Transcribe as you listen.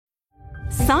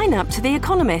Sign up to The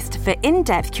Economist for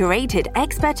in-depth curated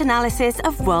expert analysis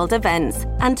of world events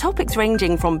and topics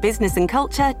ranging from business and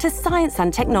culture to science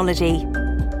and technology.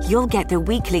 You'll get the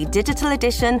weekly digital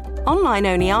edition,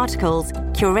 online-only articles,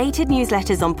 curated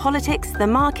newsletters on politics, the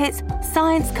markets,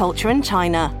 science, culture, and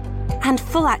China, and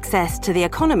full access to The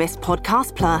Economist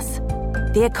Podcast Plus.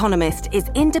 The Economist is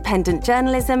independent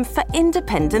journalism for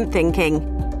independent thinking.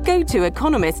 Go to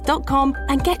economist.com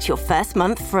and get your first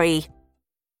month free.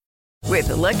 With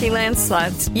the Lucky Land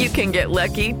Slots, you can get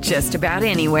lucky just about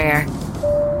anywhere.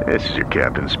 This is your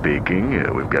captain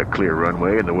speaking. We've got clear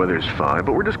runway and the weather's fine,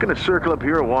 but we're just going to circle up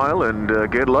here a while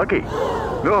and get lucky.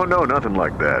 No, nothing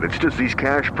like that. It's just these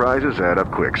cash prizes add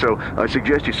up quick. So I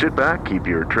suggest you sit back, keep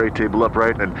your tray table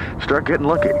upright, and start getting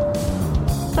lucky.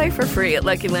 Play for free at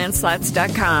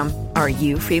LuckyLandSlots.com. Are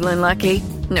you feeling lucky?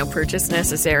 No purchase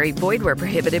necessary. Void where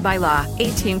prohibited by law.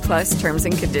 18 plus terms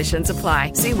and conditions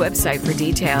apply. See website for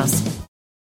details.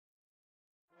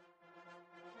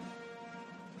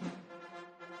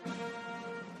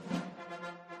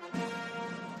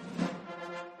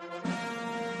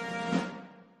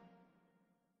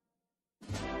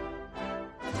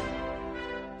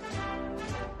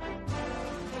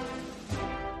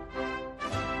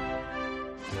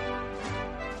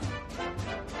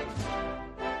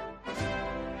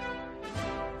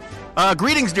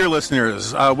 Greetings, dear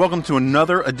listeners. Welcome to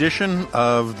another edition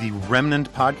of the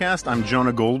Remnant Podcast. I'm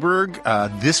Jonah Goldberg.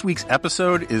 This week's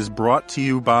episode is brought to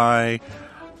you by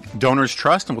Donors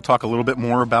Trust, and we'll talk a little bit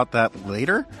more about that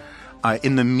later.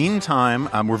 In the meantime,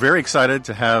 we're very excited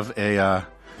to have a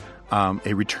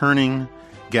returning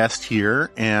guest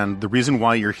here, and the reason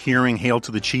why you're hearing Hail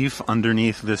to the Chief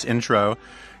underneath this intro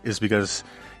is because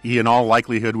he, in all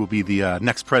likelihood, will be the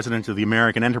next president of the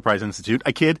American Enterprise Institute.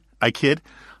 I kid.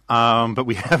 But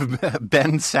we have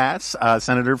Ben Sasse,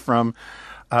 senator from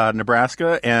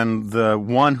Nebraska, and the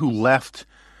one who left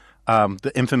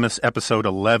the infamous episode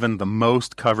 11, the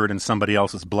most covered in somebody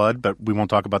else's blood, but we won't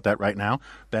talk about that right now.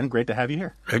 Ben, great to have you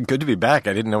here. Good to be back.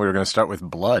 I didn't know we were going to start with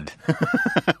blood.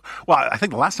 Well, I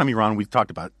think the last time you were on, we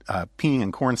talked about peeing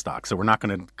in cornstalk, so we're not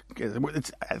going to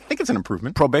I think it's an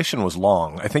improvement. Probation was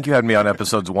long. I think you had me on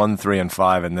episodes 1, 3, and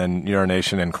 5, and then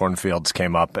urination in cornfields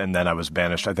came up, and then I was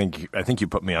banished. I think you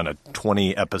put me on a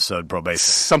 20-episode probation.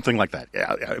 Something like that.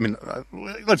 Yeah. I mean,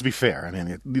 let's be fair. I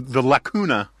mean, the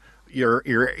lacuna, your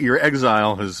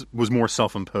exile was more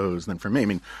self-imposed than for me. I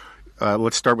mean,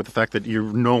 let's start with the fact that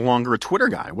you're no longer a Twitter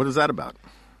guy. What is that about?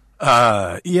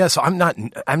 So I'm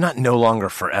not no longer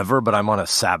forever, but I'm on a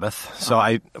Sabbath.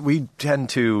 So we tend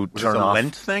to turn off.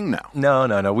 Lent thing?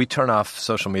 No. We turn off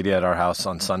social media at our house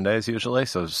on Sundays usually.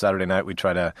 So Saturday night we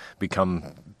try to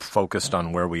become focused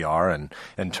on where we are and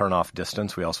turn off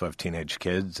distance. We also have teenage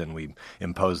kids and we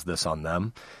impose this on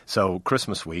them. So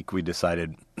Christmas week we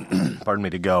decided,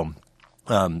 to go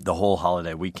the whole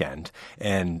holiday weekend,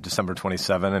 and December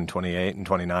 27 and 28 and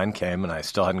 29 came, and I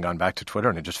still hadn't gone back to Twitter,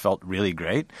 and it just felt really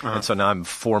great. And so now I'm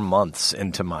 4 months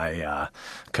into my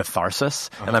catharsis,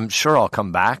 and I'm sure I'll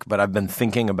come back, but I've been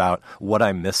thinking about what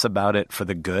I miss about it for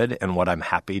the good and what I'm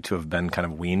happy to have been kind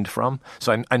of weaned from.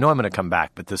 So I know I'm going to come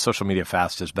back, but the social media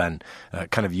fast has been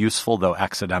kind of useful, though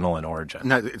accidental in origin.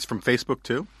 Now, it's from Facebook,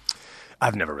 too?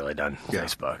 I've never really done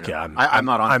Facebook. Yeah, I'm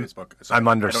not on Facebook. So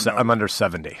I'm under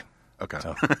 70. Okay.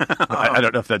 So, I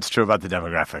don't know if that's true about the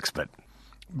demographics,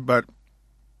 but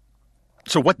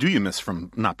so what do you miss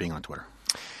from not being on Twitter?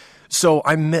 So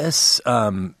I miss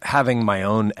having my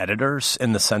own editors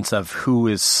in the sense of who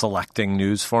is selecting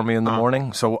news for me in the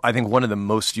morning. So I think one of the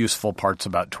most useful parts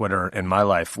about Twitter in my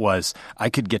life was I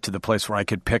could get to the place where I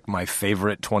could pick my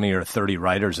favorite 20 or 30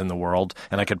 writers in the world,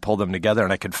 and I could pull them together,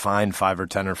 and I could find 5 or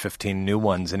 10 or 15 new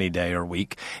ones any day or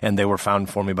week, and they were found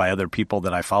for me by other people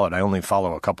that I followed. I only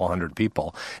follow a couple hundred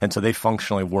people, and so they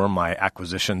functionally were my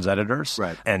acquisitions editors.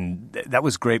 Right. And that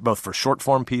was great both for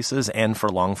short-form pieces and for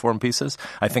long-form pieces.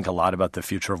 I think a lot about the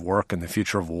future of work and the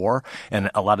future of war, and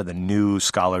a lot of the new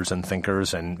scholars and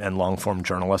thinkers and long-form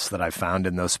journalists that I found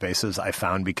in those spaces, I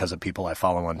found because of people I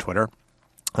follow on Twitter.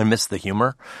 I miss the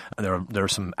humor. There are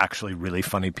some actually really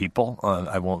funny people.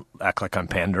 I won't act like I'm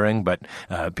pandering, but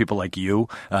people like you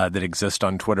that exist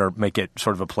on Twitter make it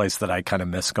sort of a place that I kind of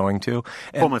miss going to.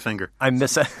 And pull my finger. I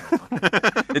miss it.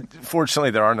 Fortunately,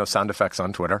 there are no sound effects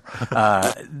on Twitter.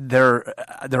 There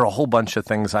are a whole bunch of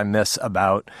things I miss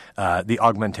about the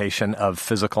augmentation of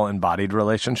physical embodied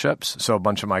relationships. So a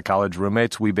bunch of my college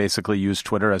roommates, we basically use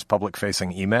Twitter as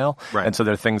public-facing email. Right. And so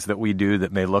there are things that we do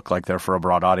that may look like they're for a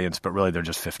broad audience, but really they're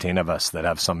just 15 of us that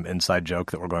have some inside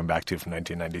joke that we're going back to from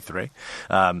 1993.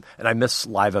 And I miss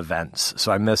live events.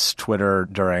 So I miss Twitter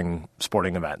during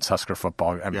sporting events, Husker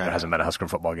football. I mean, there hasn't been a Husker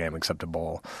football game except a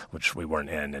bowl, which we weren't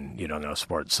in, and you don't know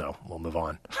sports, so we'll move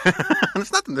on.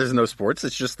 It's not that there's no sports.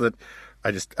 It's just that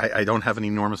I don't have an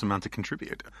enormous amount to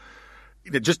contribute.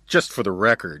 Just for the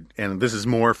record, and this is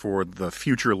more for the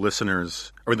future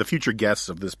listeners or the future guests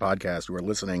of this podcast who are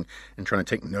listening and trying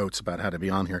to take notes about how to be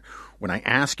on here. When I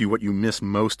ask you what you miss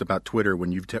most about Twitter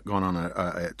when you've gone on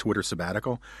a Twitter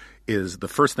sabbatical, is the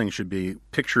first thing should be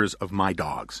pictures of my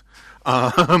dogs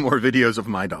or videos of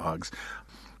my dogs.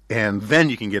 And then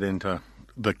you can get into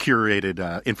the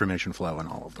curated information flow and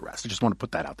all of the rest. I just want to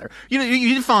put that out there. You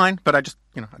did fine, but I just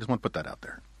want to put that out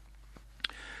there.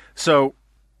 So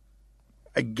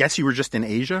I guess you were just in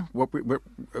Asia?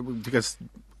 Because,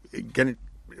 again,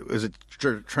 is it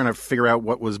trying to figure out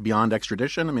what was beyond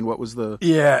extradition? I mean, what was the...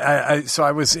 Yeah, so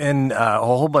I was in a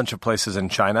whole bunch of places in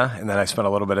China, and then I spent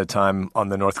a little bit of time on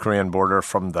the North Korean border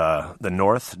from the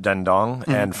north, Dandong,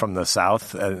 and from the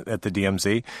south at the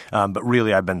DMZ. But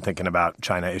really, I've been thinking about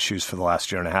China issues for the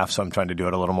last year and a half, so I'm trying to do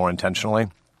it a little more intentionally.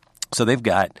 So they've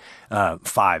got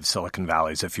 5 Silicon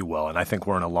Valleys, if you will, and I think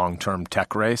we're in a long-term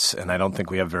tech race, and I don't think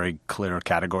we have very clear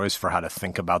categories for how to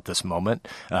think about this moment.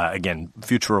 Again,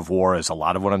 future of war is a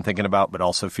lot of what I'm thinking about, but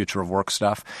also future of work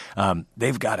stuff.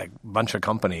 They've got a bunch of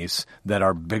companies that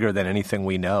are bigger than anything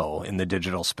we know in the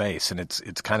digital space, and it's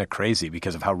kind of crazy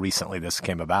because of how recently this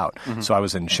came about. Mm-hmm. So I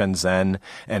was in Shenzhen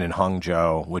and in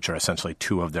Hangzhou, which are essentially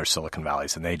 2 of their Silicon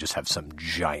Valleys, and they just have some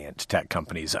giant tech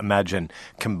companies. Imagine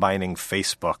combining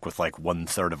Facebook with like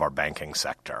 1/3 of our banking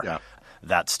sector. Yeah.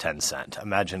 That's Tencent.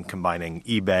 Imagine combining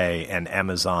eBay and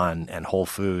Amazon and Whole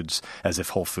Foods as if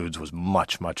Whole Foods was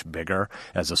much, much bigger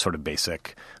as a sort of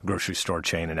basic grocery store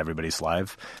chain in everybody's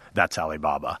life. That's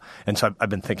Alibaba. And so I've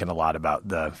been thinking a lot about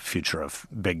the future of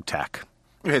big tech.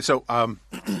 Okay, so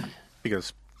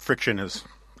because friction is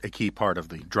a key part of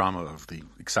the drama of the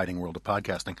exciting world of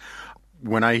podcasting,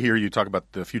 when I hear you talk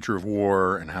about the future of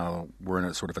war and how we're in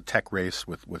a sort of a tech race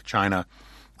with China,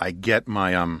 I get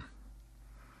my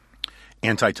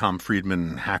anti-Tom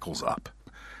Friedman hackles up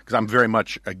because I'm very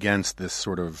much against this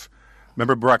sort of –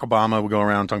 remember Barack Obama would go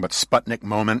around talking about Sputnik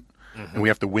moment, and we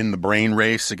have to win the brain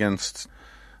race against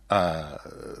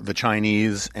the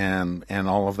Chinese and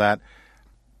all of that.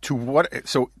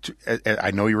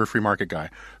 I know you're a free market guy.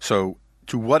 So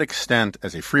to what extent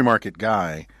as a free market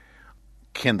guy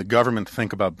can the government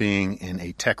think about being in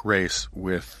a tech race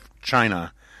with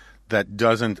China that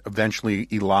doesn't eventually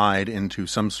elide into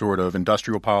some sort of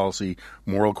industrial policy,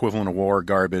 moral equivalent of war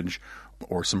garbage,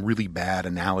 or some really bad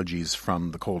analogies from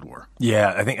the Cold War?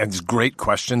 Yeah, I think it's great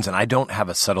questions, and I don't have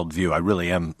a settled view. I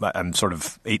really am. I'm sort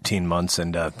of 18 months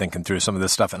into thinking through some of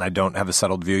this stuff, and I don't have a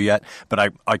settled view yet,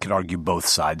 but I could argue both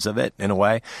sides of it in a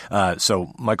way.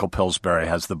 So Michael Pillsbury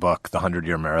has the book, The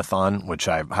 100-Year Marathon, which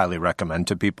I highly recommend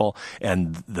to people,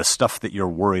 and the stuff that you're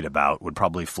worried about would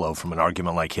probably flow from an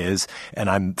argument like his, and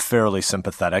I'm fairly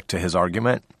sympathetic to his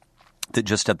argument. That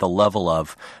just at the level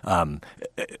of,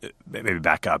 maybe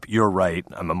back up, you're right,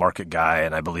 I'm a market guy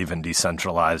and I believe in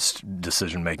decentralized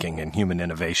decision-making and human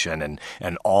innovation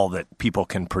and all that people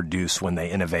can produce when they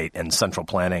innovate, and central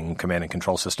planning, command and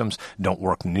control systems don't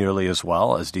work nearly as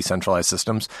well as decentralized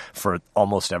systems for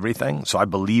almost everything. So I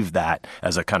believe that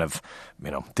as a kind of,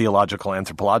 theological,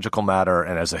 anthropological matter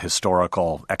and as a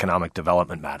historical economic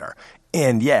development matter.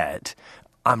 And yet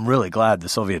I'm really glad the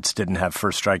Soviets didn't have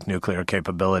first strike nuclear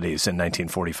capabilities in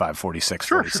 1945, 46,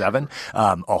 47.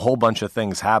 A whole bunch of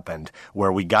things happened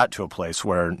where we got to a place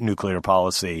where nuclear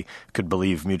policy could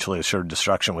believe mutually assured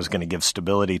destruction was going to give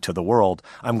stability to the world.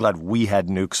 I'm glad we had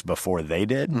nukes before they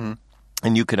did. Mm-hmm.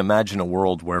 And you can imagine a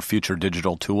world where future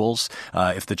digital tools,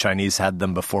 if the Chinese had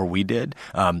them before we did,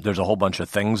 there's a whole bunch of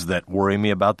things that worry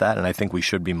me about that, and I think we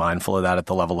should be mindful of that at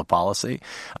the level of policy.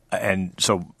 And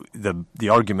so the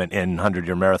argument in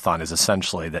 100-Year Marathon is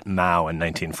essentially that Mao in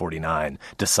 1949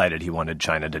 decided he wanted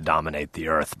China to dominate the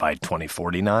earth by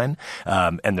 2049,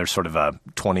 and there's sort of a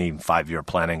 25-year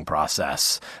planning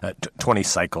process, 20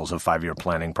 cycles of 5-year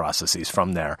planning processes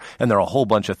from there. And there are a whole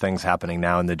bunch of things happening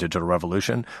now in the digital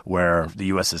revolution where the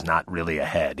U.S. is not really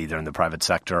ahead, either in the private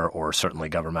sector or certainly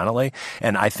governmentally.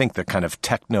 And I think the kind of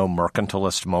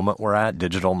techno-mercantilist moment we're at,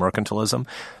 digital mercantilism,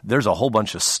 there's a whole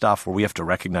bunch of stuff where we have to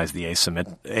recognize recognize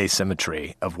the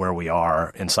asymmetry of where we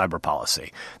are in cyber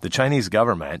policy. The Chinese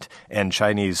government and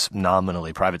Chinese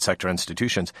nominally private sector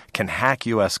institutions can hack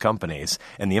U.S. companies,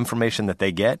 and the information that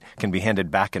they get can be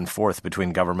handed back and forth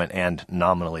between government and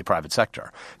nominally private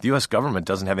sector. The U.S. government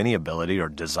doesn't have any ability or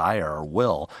desire or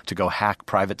will to go hack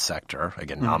private sector,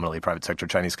 again, nominally private sector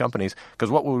Chinese companies, because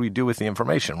what would we do with the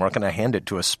information? We're not going to hand it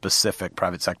to a specific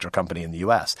private sector company in the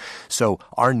U.S. So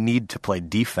our need to play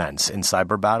defense in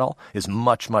cyber battle is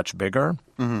much, much bigger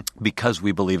because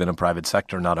we believe in a private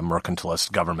sector, not a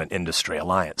mercantilist government-industry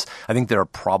alliance. I think there are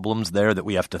problems there that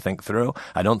we have to think through.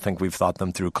 I don't think we've thought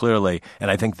them through clearly, and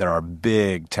I think there are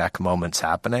big tech moments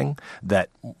happening that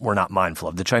we're not mindful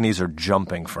of. The Chinese are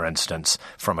jumping, for instance,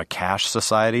 from a cash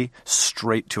society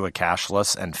straight to a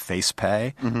cashless and face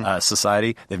pay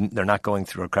society. They're not going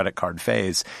through a credit card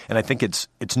phase, and I think it's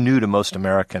new to most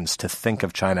Americans to think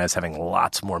of China as having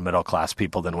lots more middle-class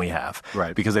people than we have,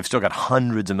 right? Because they've still got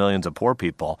hundreds of millions of poor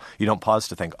people. You don't pause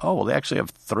to think, oh, well, they actually have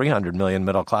 300 million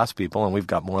middle-class people, and we've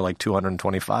got more like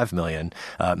 225 million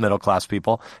middle-class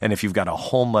people. And if you've got a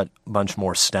whole bunch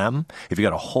more STEM, if you've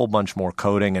got a whole bunch more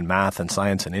coding and math and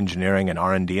science and engineering and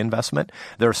R&D investment,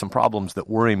 there are some problems that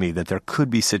worry me that there could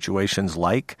be situations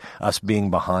like us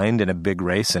being behind in a big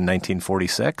race in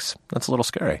 1946. That's a little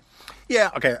scary. Yeah,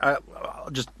 okay.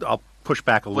 I'll push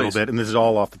back a little bit, and this is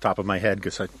all off the top of my head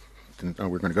because I didn't know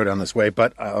we were going to go down this way,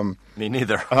 but me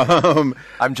neither.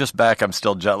 I'm just back. I'm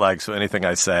still jet lagged, so anything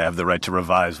I say, I have the right to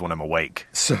revise when I'm awake.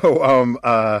 So,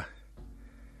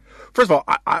 first of all,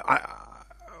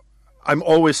 I'm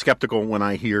always skeptical when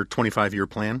I hear 25-year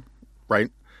plan, right?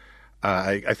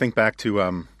 I think back to,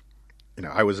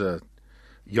 I was a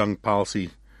young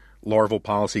larval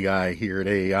policy guy here at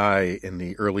AEI in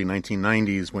the early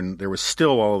 1990s when there was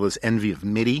still all of this envy of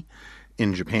MIDI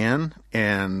in Japan.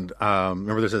 And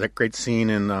remember there's that great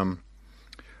scene in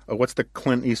what's the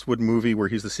Clint Eastwood movie where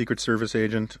he's the Secret Service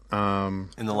agent? In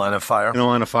the Line of Fire. In the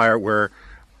Line of Fire, where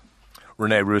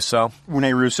Rene Russo,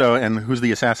 and who's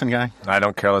the assassin guy? I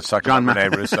don't care. Let's talk about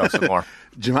Rene Russo some more.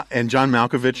 And John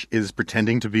Malkovich is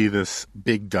pretending to be this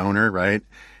big donor, right?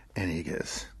 And he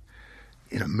goes,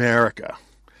 in America,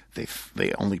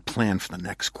 they only plan for the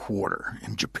next quarter.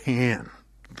 In Japan,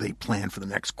 they plan for the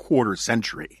next quarter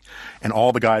century. And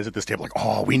all the guys at this table are like,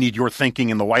 oh, we need your thinking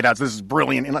in the White House. This is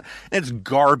brilliant. And it's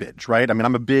garbage, right? I mean,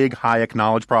 I'm a big Hayek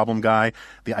knowledge problem guy.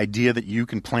 The idea that you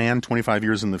can plan 25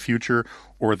 years in the future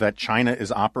or that China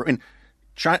is operating.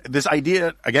 This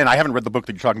idea, again, I haven't read the book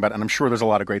that you're talking about, and I'm sure there's a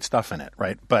lot of great stuff in it,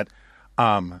 right? But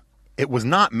it was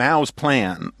not Mao's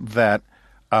plan that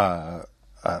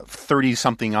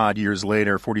 30-something odd years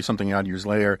later, 40-something odd years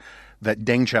later, that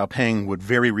Deng Xiaoping would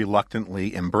very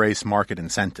reluctantly embrace market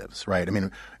incentives, right? I mean,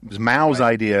 it was Mao's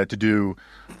idea to do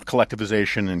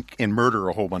collectivization and murder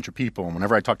a whole bunch of people. And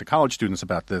whenever I talk to college students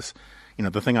about this,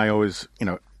 the thing I always,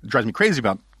 drives me crazy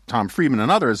about Tom Friedman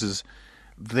and others is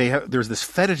there's this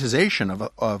fetishization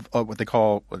of what they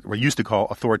call, or used to call,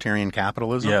 authoritarian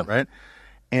capitalism, right?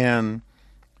 And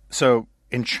so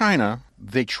in China,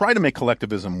 they try to make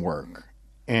collectivism work,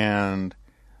 and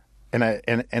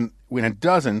when it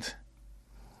doesn't,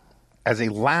 as a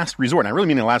last resort, and I really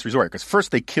mean a last resort, because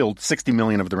first they killed 60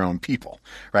 million of their own people,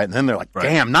 right? And then they're like,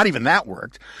 damn, not even that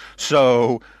worked.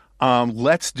 So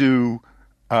let's do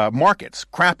markets,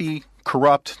 crappy,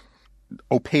 corrupt,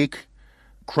 opaque,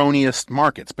 cronyist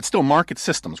markets, but still market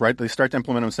systems, right? They start to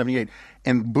implement them in 78,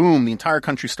 and boom, the entire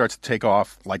country starts to take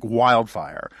off like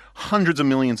wildfire. Hundreds of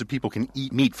millions of people can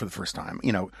eat meat for the first time,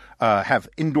 have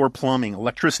indoor plumbing,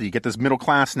 electricity, get this middle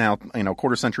class now,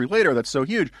 quarter century later, that's so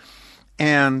huge.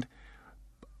 And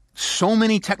so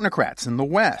many technocrats in the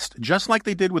West, just like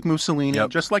they did with Mussolini,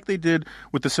 just like they did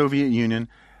with the Soviet Union,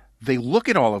 they look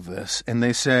at all of this and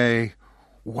they say,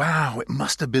 wow, it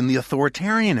must have been the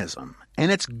authoritarianism.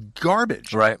 And it's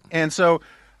garbage. Right. And so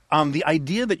the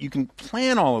idea that you can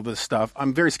plan all of this stuff,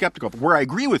 I'm very skeptical. Where I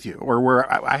agree with you, or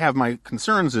where I have my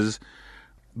concerns, is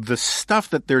the stuff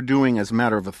that they're doing as a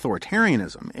matter of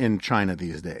authoritarianism in China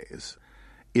these days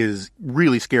is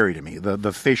really scary to me.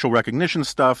 The facial recognition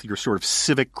stuff, your sort of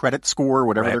civic credit score,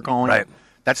 whatever they're calling it,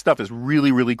 that stuff is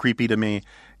really, really creepy to me.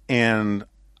 And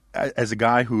as a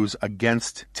guy who's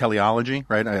against teleology,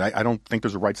 right, I don't think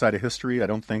there's a right side of history. I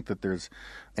don't think that there's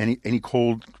any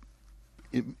cold,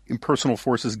 impersonal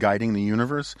forces guiding the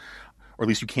universe, or at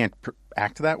least you can't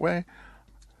act that way.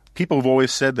 People have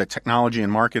always said that technology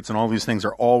and markets and all these things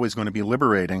are always going to be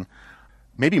liberating.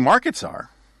 Maybe markets are,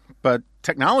 but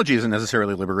technology isn't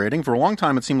necessarily liberating. For a long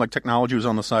time, it seemed like technology was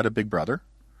on the side of Big Brother.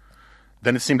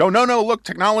 Then it seemed, oh, no, look,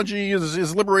 technology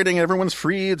is liberating. Everyone's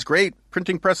free. It's great.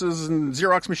 Printing presses and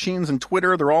Xerox machines and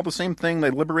Twitter, they're all the same thing.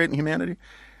 They liberate humanity.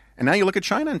 And now you look at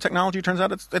China, and technology turns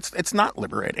out it's not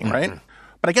liberating, right?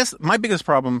 But I guess my biggest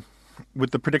problem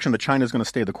with the prediction that China is going to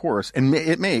stay the course, and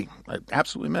it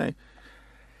absolutely may,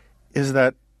 is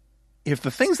that if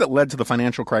the things that led to the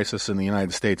financial crisis in the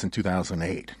United States in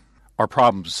 2008 are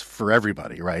problems for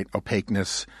everybody, right?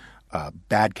 Opaqueness,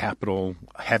 bad capital,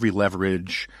 heavy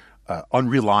leverage,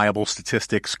 unreliable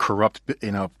statistics, corrupt,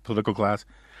 political class.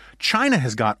 China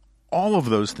has got all of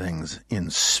those things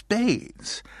in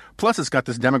spades. Plus, it's got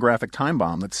this demographic time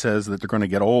bomb that says that they're going to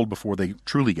get old before they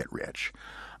truly get rich.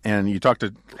 And you talk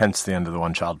to... Hence the end of the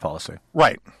one-child policy.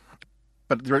 Right.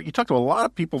 But you talk to a lot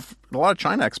of people, a lot of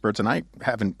China experts, and I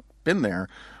haven't been there.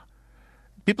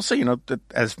 People say, that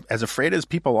as afraid as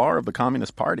people are of the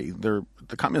Communist Party, the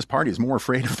Communist Party is more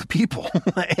afraid of the people.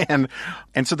 and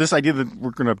so this idea that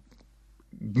we're going to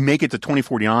make it to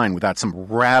 2049 without some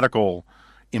radical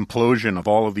implosion of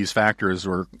all of these factors,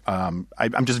 or I'm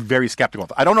just very skeptical.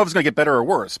 I don't know if it's going to get better or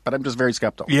worse, but I'm just very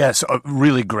skeptical. Yes,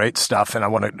 really great stuff, and I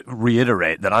want to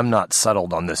reiterate that I'm not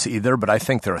settled on this either, but I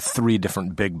think there are three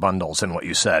different big bundles in what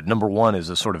you said. Number one is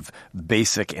a sort of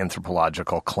basic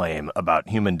anthropological claim about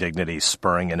human dignity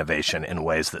spurring innovation in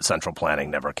ways that central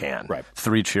planning never can. Right.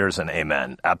 3 cheers and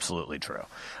amen. Absolutely true.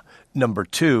 Number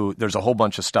two, there's a whole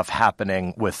bunch of stuff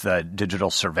happening with the digital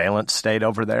surveillance state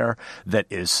over there that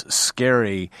is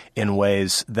scary in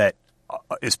ways that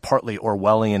is partly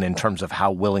Orwellian in terms of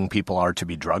how willing people are to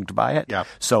be drugged by it. Yeah.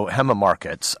 So Hema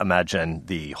Markets, imagine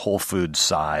the Whole Foods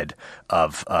side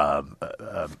of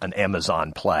an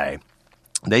Amazon play.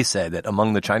 They say that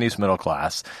among the Chinese middle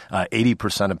class,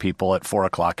 80% of people at 4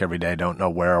 o'clock every day don't know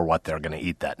where or what they're going to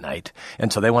eat that night.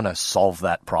 And so they want to solve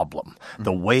that problem. Mm-hmm.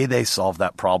 The way they solve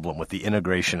that problem with the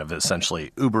integration of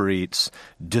essentially Uber Eats,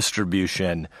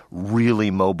 distribution, really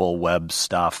mobile web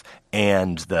stuff,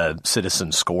 and the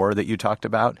citizen score that you talked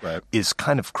about is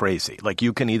kind of crazy. Like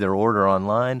you can either order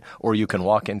online or you can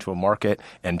walk into a market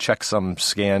and check some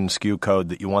scan SKU code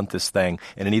that you want this thing.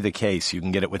 And in either case, you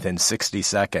can get it within 60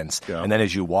 seconds. Yeah. And then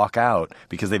as you walk out,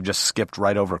 because they've just skipped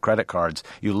right over credit cards,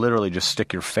 you literally just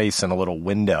stick your face in a little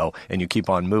window and you keep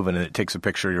on moving and it takes a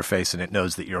picture of your face and it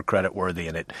knows that you're credit worthy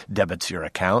and it debits your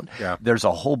account. Yeah. There's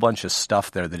a whole bunch of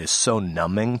stuff there that is so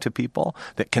numbing to people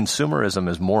that consumerism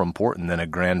is more important than a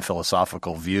grand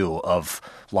philosophical view of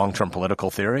long-term political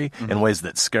theory in ways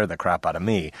that scare the crap out of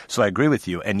me. So I agree with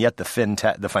you. And yet the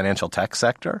financial tech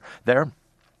sector there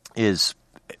is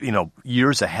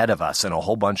years ahead of us in a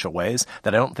whole bunch of ways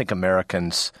that I don't think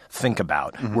Americans think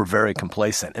about. Mm-hmm. We're very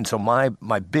complacent. And so my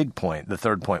big point, the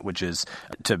third point, which is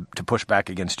to push back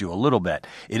against you a little bit,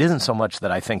 it isn't so much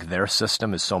that I think their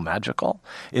system is so magical.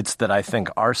 It's that I think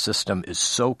our system is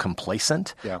so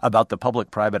complacent about the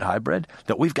public-private hybrid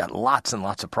that we've got lots and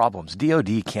lots of problems.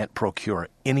 DOD can't procure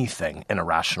anything in a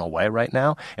rational way right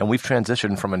now, and we've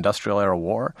transitioned from industrial-era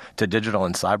war to digital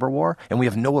and cyber war, and we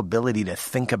have no ability to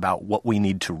think about what we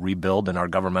need to rebuild in our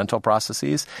governmental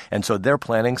processes. And so their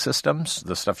planning systems,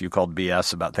 the stuff you called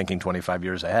BS about thinking 25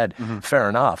 years ahead, fair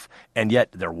enough, and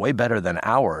yet they're way better than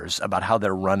ours about how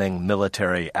they're running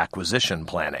military acquisition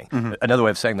planning. Mm-hmm. Another way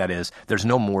of saying that is there's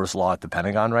no Moore's Law at the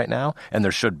Pentagon right now, and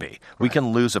there should be. Right. We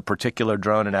can lose a particular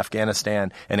drone in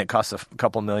Afghanistan, and it costs a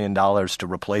couple $1 million to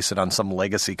replace it on some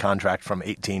legacy contract from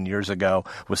 18 years ago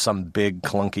with some big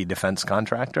clunky defense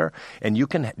contractor. And you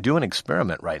can do an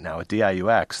experiment right now at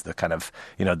DIUX, the kind of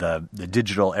the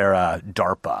digital era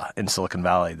DARPA in Silicon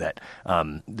Valley that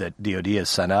DOD has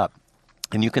set up.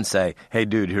 And you can say, hey,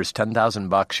 dude, here's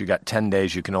 $10,000. You got 10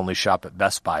 days. You can only shop at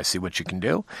Best Buy. See what you can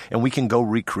do. And we can go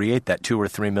recreate that $2 or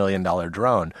 $3 million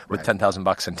drone with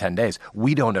 $10,000 in 10 days.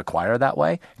 We don't acquire that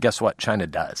way. Guess what? China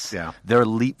does. Yeah. They're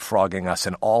leapfrogging us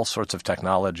in all sorts of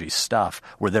technology stuff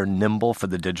where they're nimble for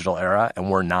the digital era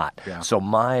and we're not. Yeah. So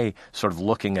my sort of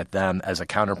looking at them as a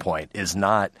counterpoint is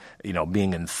not,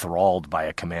 being enthralled by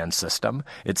a command system.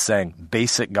 It's saying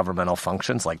basic governmental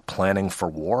functions like planning for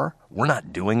war, we're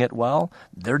not doing it well.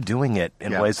 They're doing it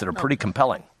in ways that are pretty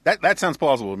compelling. That sounds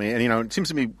plausible to me. And, it seems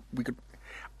to me we could,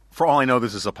 for all I know,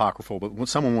 this is apocryphal, but when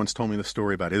someone once told me the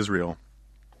story about Israel,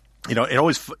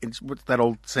 it's that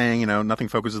old saying, nothing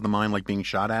focuses the mind like being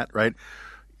shot at, right?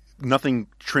 Nothing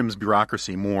trims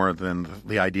bureaucracy more than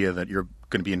the idea that you're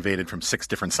going to be invaded from 6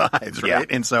 different sides, right? Yeah.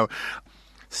 And so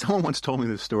someone once told me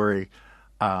this story,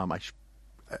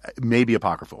 maybe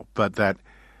apocryphal, but that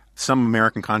some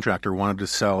American contractor wanted to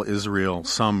sell Israel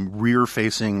some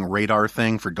rear-facing radar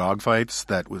thing for dogfights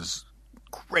that was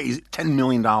crazy, $10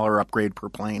 million upgrade per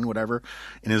plane, whatever.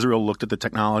 And Israel looked at the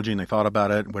technology and they thought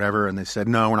about it, whatever, and they said,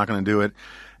 no, we're not going to do it.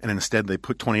 And instead they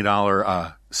put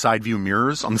 $20 side view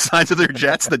mirrors on the sides of their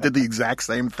jets that did the exact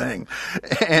same thing.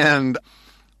 And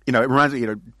it reminds me,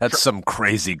 That's some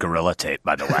crazy guerrilla tape,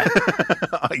 by the way.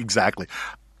 Exactly.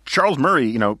 Charles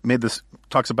Murray,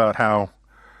 talks about how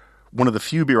one of the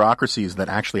few bureaucracies that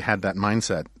actually had that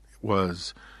mindset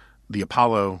was the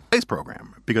Apollo space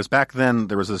program. Because back then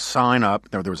there was a sign up,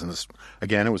 there was this,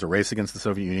 again, it was a race against the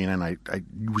Soviet Union, and I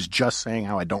was just saying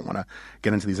how I don't want to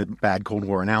get into these bad Cold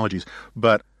War analogies,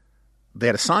 but they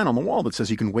had a sign on the wall that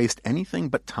says you can waste anything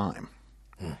but time.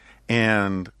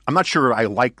 And I'm not sure I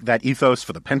like that ethos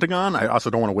for the Pentagon. I also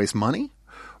don't want to waste money.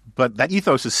 But that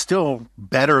ethos is still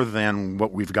better than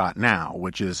what we've got now,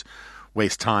 which is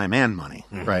waste time and money,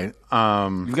 right?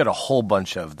 You've got a whole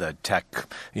bunch of the tech,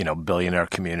 billionaire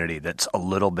community that's a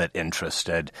little bit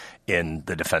interested in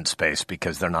the defense space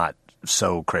because they're not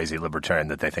so crazy libertarian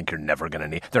that they think you're never going to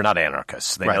need. They're not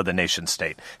anarchists. They know the nation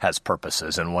state has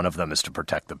purposes, and one of them is to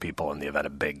protect the people in the event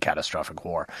of big catastrophic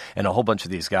war. And a whole bunch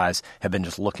of these guys have been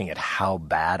just looking at how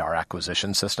bad our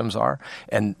acquisition systems are,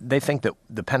 and they think that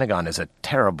the Pentagon is a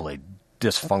terribly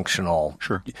dysfunctional,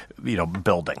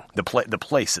 building. The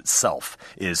place itself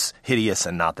is hideous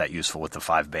and not that useful with the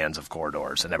 5 bands of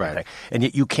corridors and everything. Right. And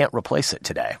yet you can't replace it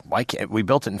today. Why can't we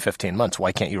built it in 15 months?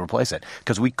 Why can't you replace it?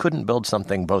 Because we couldn't build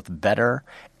something both better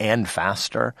and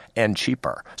faster and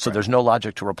cheaper. So there's no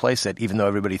logic to replace it, even though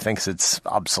everybody thinks it's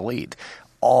obsolete.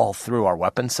 All through our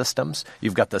weapon systems,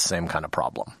 you've got the same kind of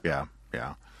problem. Yeah.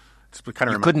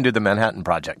 You couldn't do the Manhattan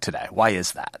Project today. Why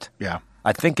is that? Yeah.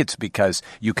 I think it's because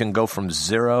you can go from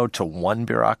 0 to 1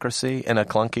 bureaucracy in a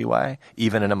clunky way,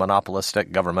 even in a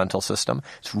monopolistic governmental system.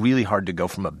 It's really hard to go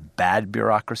from a bad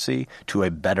bureaucracy to a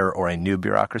better or a new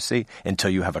bureaucracy until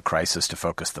you have a crisis to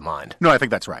focus the mind. No, I think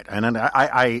that's right. And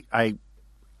I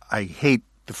hate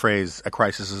the phrase, a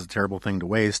crisis is a terrible thing to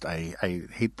waste. I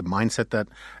hate the mindset that,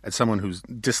 as someone who's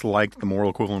disliked the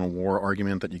moral equivalent of war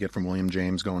argument that you get from William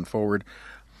James going forward,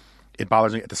 it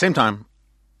bothers me. At the same time,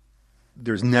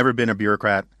 there's never been a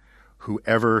bureaucrat who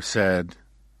ever said,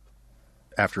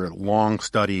 after a long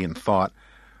study and thought,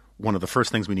 one of the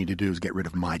first things we need to do is get rid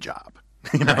of my job.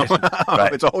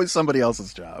 Right. It's always somebody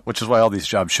else's job. Which is why all these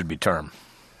jobs should be term.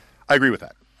 I agree with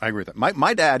that.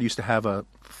 My dad used to have a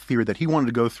theory that he wanted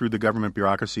to go through the government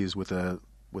bureaucracies with a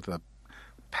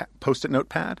Post-it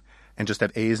notepad and just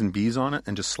have A's and B's on it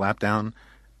and just slap down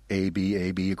A,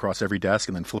 B across every desk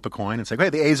and then flip a coin and say, hey,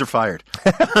 the A's are fired.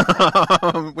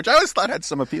 Which I always thought had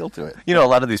some appeal to it. A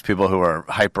lot of these people who are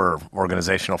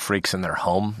hyper-organizational freaks in their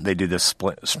home, they do this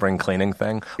spring cleaning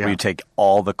thing where you take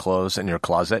all the clothes in your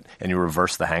closet and you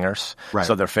reverse the hangers. Right.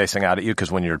 So they're facing out at you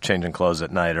because when you're changing clothes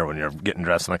at night or when you're getting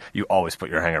dressed, you always put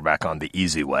your hanger back on the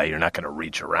easy way. You're not going to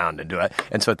reach around and do it.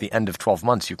 And so at the end of 12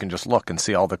 months, you can just look and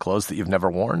see all the clothes that you've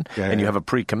never worn. You have a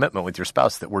pre-commitment with your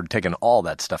spouse that we're taking all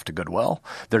that stuff to Goodwill.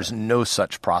 There's no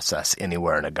such process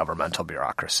anywhere in a governmental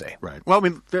bureaucracy. Right. Well,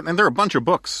 and there are a bunch of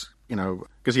books,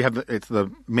 because you have it's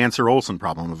the Mansur-Olson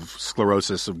problem of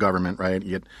sclerosis of government, right?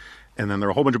 And then there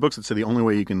are a whole bunch of books that say the only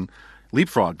way you can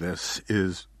leapfrog this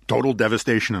is total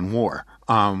devastation and war,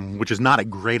 which is not a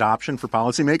great option for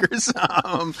policymakers.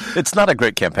 It's not a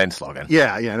great campaign slogan.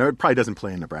 Yeah. No, it probably doesn't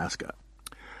play in Nebraska.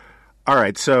 All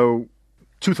right. So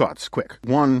 2 thoughts, quick.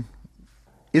 One,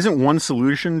 isn't one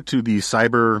solution to the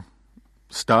cyber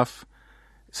stuff,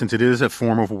 since it is a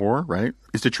form of war, right,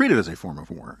 is to treat it as a form of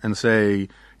war and say,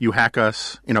 you hack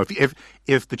us.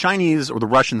 If the Chinese or the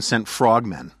Russians sent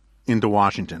frogmen into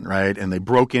Washington, right, and they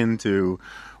broke into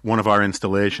one of our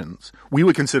installations, we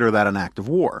would consider that an act of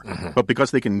war. Mm-hmm. But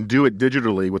because they can do it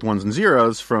digitally with ones and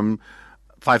zeros from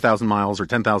 5,000 miles or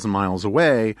 10,000 miles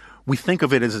away, we think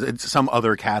of it as it's some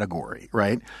other category,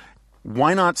 right?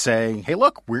 Why not say, hey,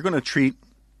 look, we're going to treat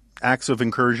acts of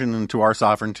incursion into our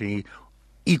sovereignty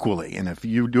equally, and if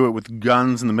you do it with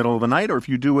guns in the middle of the night, or if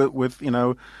you do it with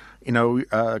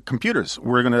computers,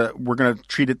 we're gonna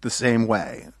treat it the same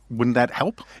way. Wouldn't that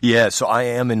help? Yeah, so I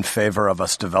am in favor of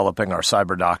us developing our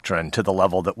cyber doctrine to the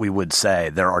level that we would say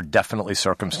there are definitely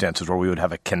circumstances where we would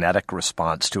have a kinetic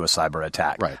response to a cyber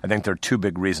attack. Right. I think there are 2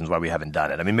 big reasons why we haven't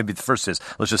done it. I mean, maybe the first is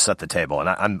let's just set the table.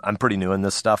 And I'm pretty new in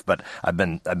this stuff, but I've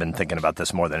been thinking about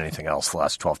this more than anything else the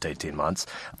last 12 to 18 months.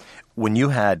 When you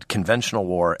had conventional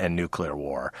war and nuclear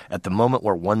war, at the moment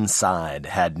where one side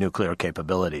had nuclear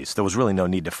capabilities, there was really no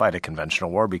need to fight a conventional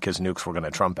war because nukes were going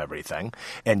to trump everything,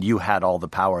 and you had all the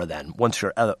power war then.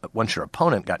 Once your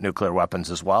opponent got nuclear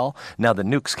weapons as well, now the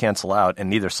nukes cancel out and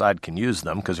neither side can use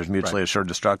them because there's mutually assured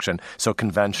destruction. So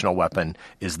conventional weapon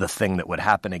is the thing that would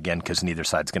happen again because neither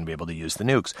side's going to be able to use the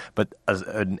nukes. But as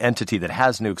an entity that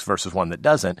has nukes versus one that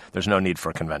doesn't, there's no need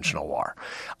for conventional war.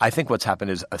 I think what's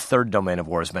happened is a third domain of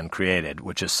war has been created,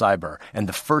 which is cyber. And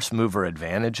the first mover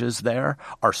advantages there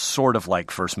are sort of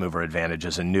like first mover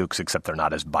advantages in nukes, except they're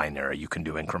not as binary. You can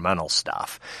do incremental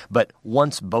stuff. But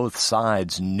once both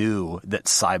sides knew that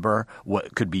cyber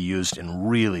could be used in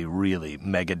really, really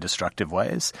mega destructive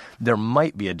ways, there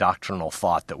might be a doctrinal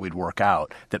thought that we'd work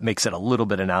out that makes it a little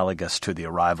bit analogous to the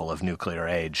arrival of nuclear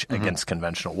age against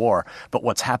conventional war. But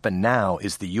what's happened now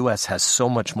is the U.S. has so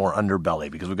much more underbelly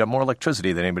because we've got more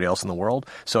electricity than anybody else in the world.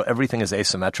 So everything is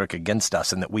asymmetric against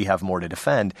us and that we have more to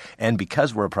defend. And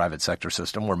because we're a private sector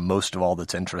system where most of all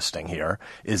that's interesting here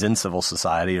is in civil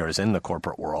society or is in the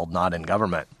corporate world, not in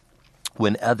government,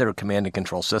 when other command and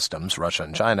control systems, Russia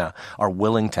and China, are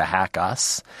willing to hack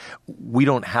us, we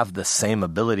don't have the same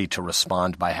ability to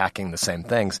respond by hacking the same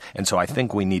things. And so I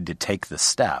think we need to take the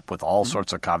step with all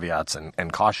sorts of caveats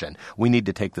and caution. We need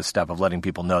to take the step of letting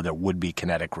people know there would be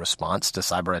kinetic response to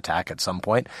cyber attack at some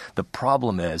point. The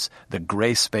problem is the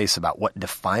gray space about what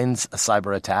defines a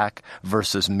cyber attack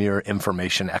versus mere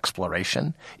information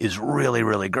exploration is really,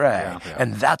 really gray. Yeah.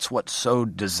 And that's what's so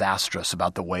disastrous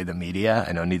about the way the media,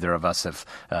 I know neither of us have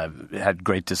had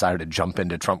great desire to jump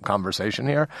into Trump conversation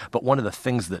here. But one of the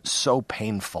things that's so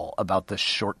painful about the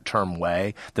short-term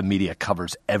way the media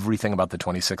covers everything about the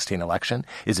 2016 election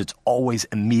is it's always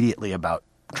immediately about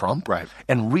Trump. Right.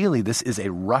 And really, this is a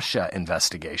Russia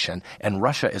investigation, and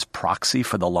Russia is proxy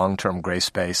for the long-term gray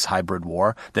space hybrid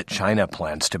war that China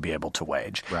plans to be able to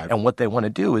wage. Right. And what they want to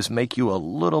do is make you a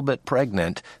little bit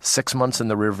pregnant 6 months in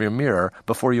the rearview mirror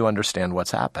before you understand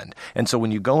what's happened. And so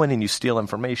when you go in and you steal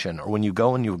information, or when you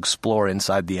go and you explore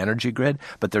inside the energy grid,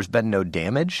 but there's been no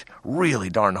damage, really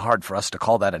darn hard for us to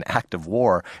call that an act of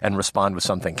war and respond with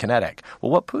something kinetic.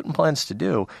 Well, what Putin plans to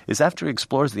do is after he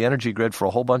explores the energy grid for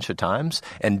a whole bunch of times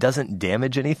and doesn't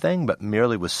damage anything but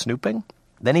merely was snooping,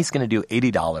 then he's going to do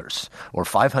 $80 or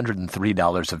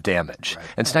 $503 of damage. Right.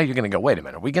 And so now you're going to go, wait a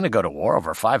minute, are we going to go to war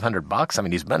over $500? I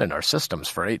mean, he's been in our systems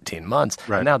for 18 months.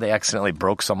 Right. And now they accidentally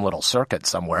broke some little circuit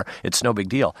somewhere. It's no big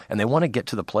deal. And they want to get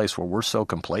to the place where we're so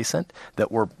complacent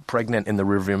that we're pregnant in the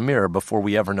rearview mirror before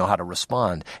we ever know how to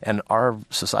respond. And our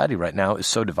society right now is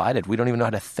so divided, we don't even know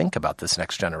how to think about this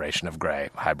next generation of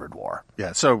gray hybrid war.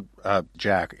 Yeah, so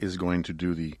Jack is going to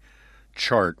do the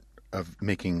chart of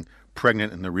making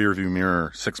pregnant in the rearview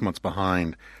mirror 6 months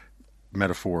behind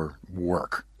metaphor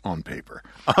work on paper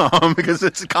because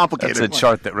it's complicated. It's a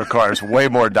chart that requires way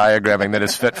more diagramming than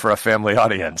is fit for a family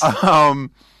audience. No,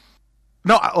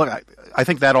 look, I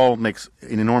think that all makes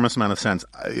an enormous amount of sense.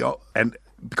 And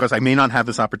because I may not have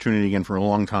this opportunity again for a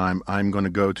long time, I'm going to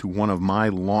go to one of my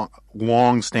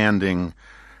long-standing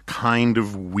kind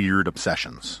of weird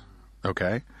obsessions,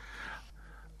 okay?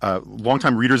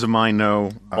 Longtime readers of mine know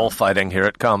bullfighting. Here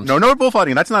it comes. No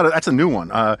bullfighting. That's a new one.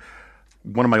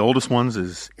 One of my oldest ones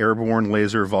is airborne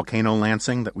laser volcano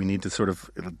lancing that we need to sort of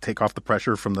take off the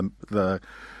pressure from the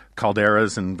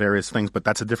calderas and various things. But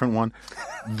that's a different one.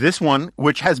 This one,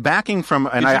 which has backing from,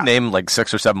 and Could you name like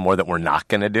 6 or 7 more that we're not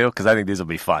going to do because I think these will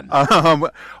be fun. I'm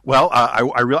going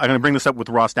to bring this up with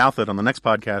Ross Douthat on the next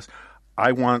podcast.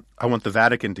 I want the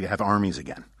Vatican to have armies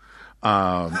again.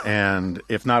 And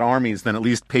if not armies, then at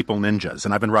least papal ninjas.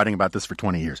 And I've been writing about this for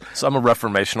 20 years. So I'm a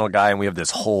reformational guy, and we have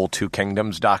this whole two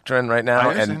kingdoms doctrine right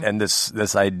now. And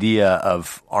this idea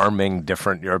of arming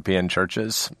different European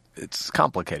churches, it's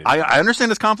complicated. I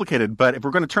understand it's complicated, but if we're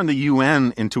going to turn the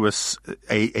UN into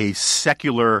a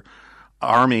secular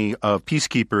army of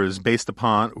peacekeepers based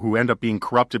upon who end up being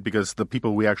corrupted because the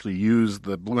people we actually use,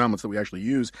 the blue helmets that we actually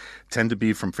use, tend to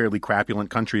be from fairly crapulent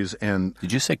countries. And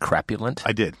did you say crapulent?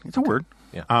 I did. It's a word.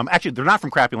 Yeah. Actually, they're not from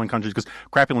crapulent countries because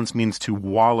crapulence means to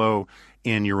wallow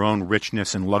in your own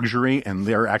richness and luxury, and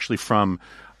they're actually from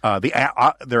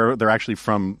they're actually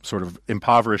from sort of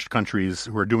impoverished countries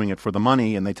who are doing it for the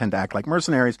money, and they tend to act like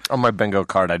mercenaries. On my bingo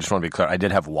card, I just want to be clear, I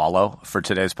did have wallow for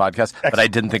today's podcast, but I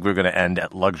didn't think we were going to end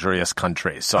at luxurious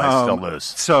countries, so I still lose.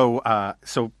 So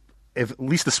if at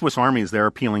least the Swiss armies, they're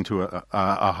appealing to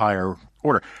a higher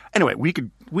order. Anyway, we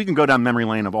can go down memory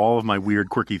lane of all of my weird,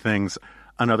 quirky things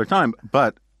another time,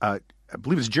 but I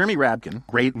believe it's Jeremy Rabkin,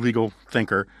 great legal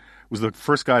thinker, was the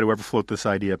first guy to ever float this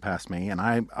idea past me, and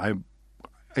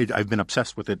I've been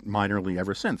obsessed with it minorly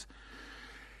ever since.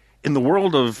 In the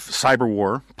world of cyber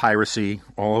war, piracy,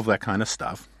 all of that kind of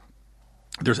stuff,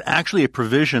 there's actually a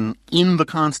provision in the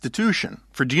Constitution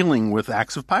for dealing with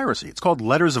acts of piracy. It's called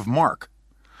letters of marque.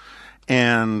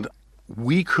 And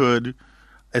we could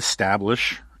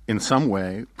establish in some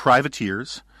way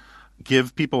privateers,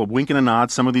 give people a wink and a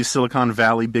nod, some of these Silicon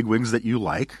Valley bigwigs that you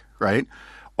like, right?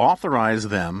 Authorize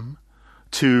them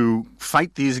to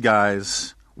fight these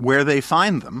guys where they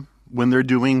find them when they're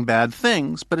doing bad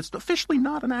things, but it's officially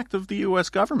not an act of the U.S.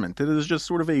 government. It is just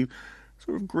sort of a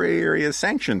gray area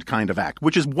sanctioned kind of act,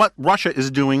 which is what Russia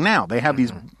is doing now. They have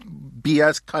these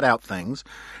BS cutout things,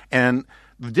 and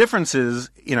the difference is,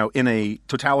 in a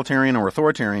totalitarian or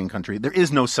authoritarian country, there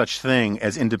is no such thing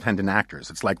as independent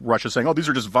actors. It's like Russia saying, oh, these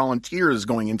are just volunteers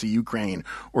going into Ukraine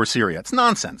or Syria. It's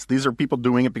nonsense. These are people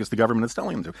doing it because the government is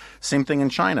telling them to. Same thing in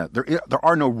China. There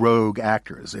are no rogue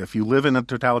actors. If you live in a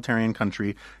totalitarian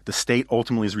country, the state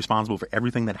ultimately is responsible for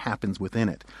everything that happens within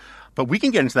it. But we can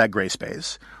get into that gray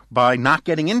space by not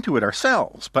getting into it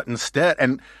ourselves, but instead –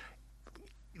 and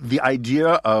the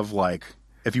idea of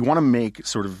if you want to make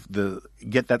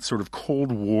get that sort of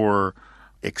Cold War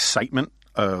excitement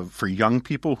for young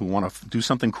people who want to do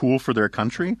something cool for their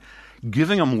country,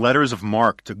 giving them letters of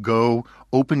marque to go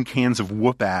open cans of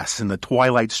whoop ass in the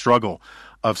twilight struggle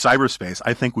of cyberspace,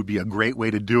 I think would be a great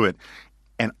way to do it.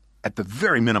 And at the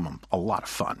very minimum, a lot of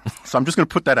fun. So I'm just going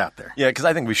to put that out there. Yeah, because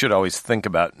I think we should always think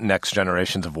about next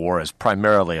generations of war as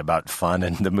primarily about fun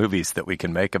and the movies that we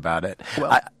can make about it.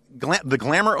 Well, the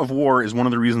glamour of war is one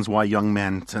of the reasons why young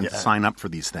men tend to sign up for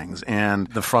these things. And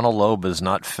the frontal lobe is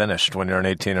not finished when you're an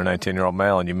 18 or 19-year-old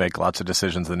male and you make lots of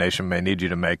decisions the nation may need you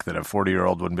to make that a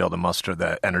 40-year-old wouldn't be able to muster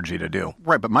the energy to do.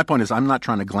 Right, but my point is I'm not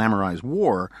trying to glamorize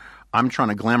war. I'm trying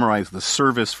to glamorize the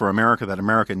service for America that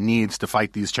America needs to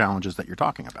fight these challenges that you're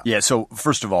talking about. Yeah, so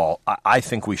first of all, I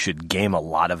think we should game a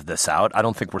lot of this out. I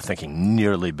don't think we're thinking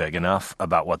nearly big enough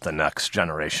about what the next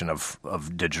generation of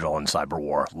digital and cyber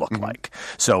war look like.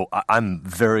 So I'm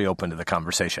very open to the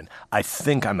conversation. I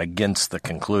think I'm against the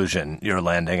conclusion you're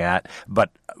landing at, but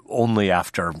only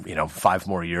after 5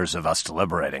 more years of us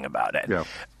deliberating about it. Yeah.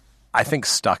 I think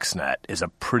Stuxnet is a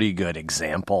pretty good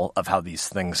example of how these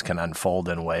things can unfold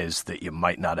in ways that you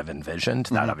might not have envisioned.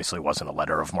 That obviously wasn't a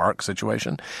letter of marque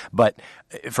situation. But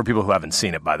for people who haven't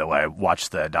seen it, by the way,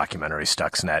 watch the documentary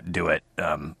Stuxnet. Do it,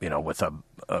 with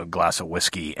a glass of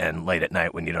whiskey and late at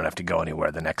night when you don't have to go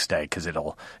anywhere the next day because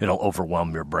it'll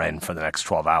overwhelm your brain for the next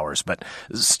 12 hours. But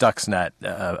Stuxnet,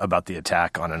 about the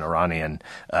attack on an Iranian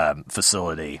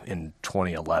facility in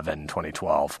 2011,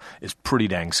 2012, is pretty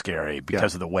dang scary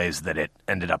because of the ways that it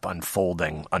ended up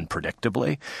unfolding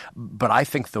unpredictably. But I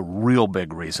think the real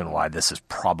big reason why this is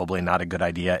probably not a good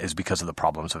idea is because of the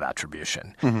problems of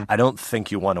attribution. I don't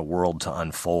think you want a world to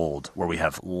unfold where we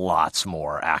have lots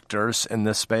more actors in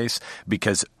this space,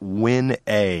 because when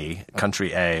a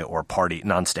country A or party,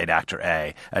 non-state actor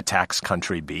A, attacks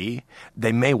country B,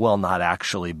 they may well not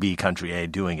actually be country A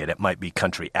doing it. It might be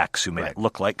country X who made it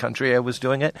look like country A was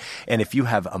doing it. And if you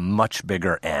have a much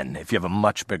bigger N, if you have a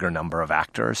much bigger number of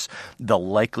actors, the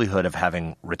likelihood of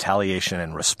having retaliation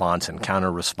and response and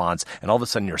counter response, and all of a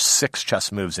sudden you're 6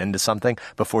 chess moves into something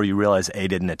before you realize A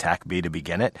didn't attack B to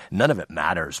begin it, none of it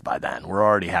matters by then. We're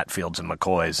already Hatfields and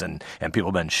McCoys, and people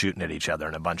have been shooting at each other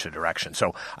in a bunch of directions.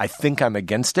 So I think I'm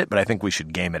against it, but I think we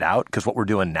should game it out, because what we're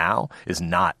doing now is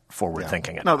not forward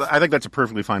thinking enough. No, I think that's a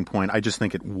perfectly fine point. I just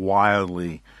think it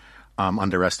wildly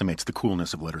underestimates the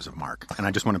coolness of letters of marque, and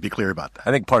I just want to be clear about that.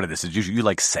 I think part of this is you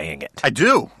like saying it. I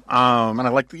do, and I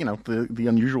like the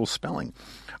unusual spelling.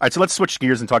 All right, so let's switch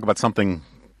gears and talk about something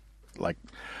like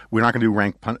we're not going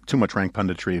to do too much rank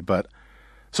punditry, but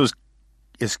so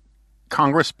is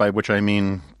Congress, by which I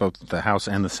mean both the House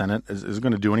and the Senate, is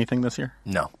going to do anything this year?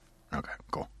 No. Okay,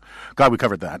 cool. Glad we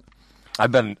covered that.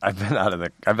 I've been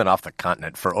off the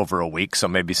continent for over a week, so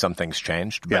maybe something's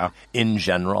changed. But in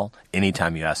general,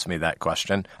 anytime you ask me that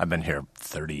question, I've been here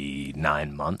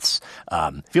 39 months.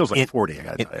 Feels like 40, I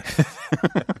got to tell you.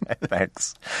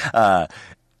 Thanks.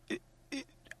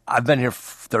 I've been here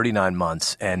 39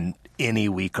 months, and any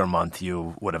week or month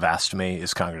you would have asked me,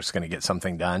 is Congress going to get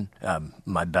something done?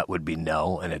 My bet would be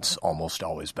no, and it's almost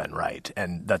always been right.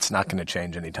 And that's not going to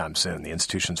change anytime soon. The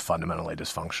institution's fundamentally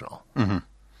dysfunctional. Mm-hmm.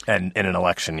 And in an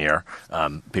election year,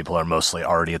 people are mostly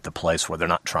already at the place where they're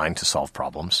not trying to solve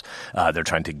problems. They're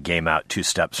trying to game out 2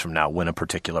 steps from now when a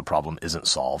particular problem isn't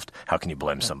solved. How can you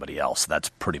blame somebody else? That's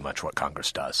pretty much what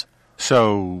Congress does.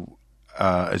 So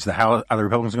are the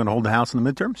Republicans going to hold the House in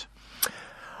the midterms?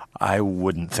 I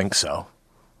wouldn't think so.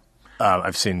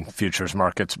 I've seen futures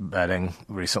markets betting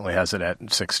recently has it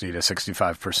at 60 to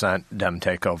 65% Dem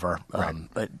takeover.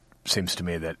 It seems to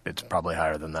me that it's probably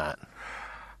higher than that.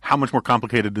 How much more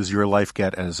complicated does your life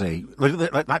get as a –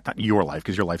 not your life,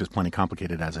 because your life is plenty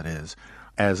complicated as it is,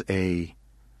 as a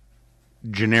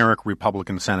generic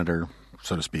Republican senator,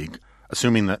 so to speak,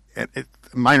 assuming that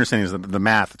my understanding is that the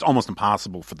math, it's almost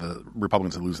impossible for the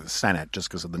Republicans to lose the Senate just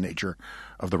because of the nature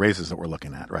of the races that we're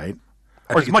looking at, right?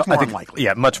 Or it's much more unlikely.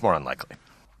 Yeah, much more unlikely.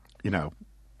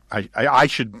 I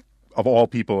should, of all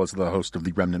people, as the host of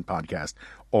the Remnant podcast,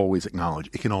 always acknowledge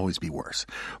it can always be worse.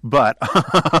 But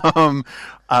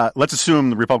let's assume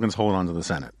the Republicans hold on to the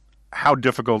Senate. How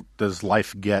difficult does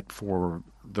life get for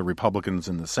the Republicans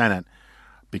in the Senate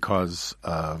because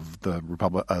of the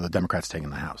Democrats taking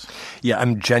the House? Yeah,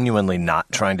 I'm genuinely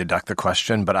not trying to duck the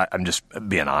question, but I'm just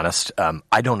being honest.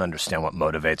 I don't understand what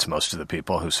motivates most of the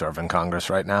people who serve in Congress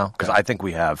right now, because I think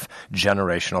we have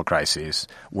generational crises.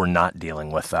 We're not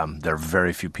dealing with them. There are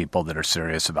very few people that are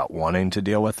serious about wanting to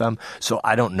deal with them. So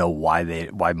I don't know why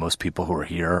most people who are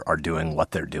here are doing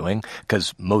what they're doing,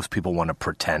 because most people want to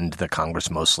pretend that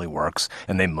Congress mostly works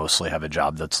and they mostly have a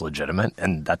job that's legitimate,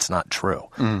 and that's not true.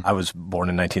 I was born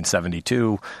in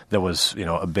 1972. There was,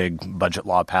 a big budget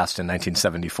law passed in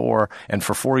 1974. And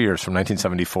for 4 years, from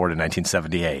 1974 to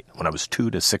 1978, when I was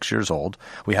 2 to 6 years old,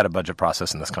 we had a budget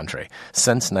process in this country.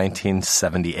 Since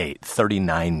 1978,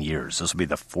 39 years, this will be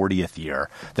the 40th year,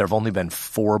 there have only been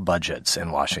 4 budgets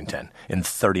in Washington in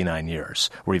 39 years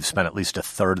where you've spent at least a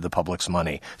third of the public's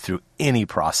money through any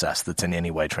process that's in any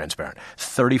way transparent.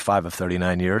 35 of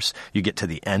 39 years, you get to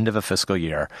the end of a fiscal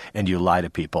year and you lie to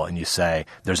people and you say,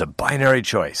 there's a binary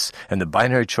choice. And the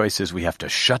binary choice is we have to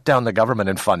shut down the government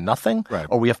and fund nothing, right,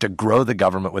 or we have to grow the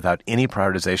government without any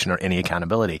prioritization or any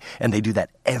accountability. And they do that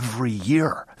every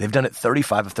year. They've done it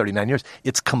 35 of 39 years.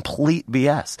 It's complete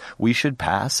BS. We should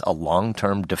pass a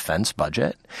long-term defense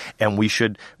budget, and we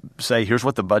should say, here's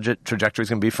what the budget trajectory is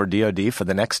going to be for DOD for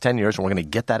the next 10 years, and we're going to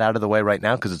get that out of the way right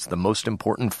now because it's the most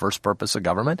important first purpose of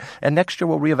government. And next year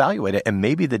we'll reevaluate it, and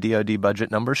maybe the DOD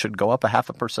budget number should go up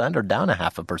 0.5% or down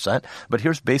 0.5%. But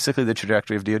here's basically the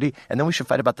trajectory of DOD, and then we should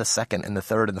fight about the second and the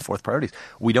third and the fourth priorities.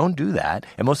 We don't do that,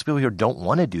 and most people here don't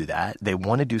want to do that. They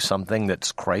want to do something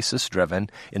that's crisis-driven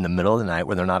in the middle of the night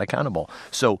where they're not accountable.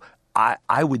 So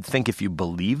I would think if you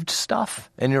believed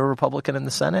stuff and you're a Republican in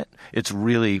the Senate, it's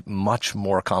really much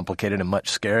more complicated and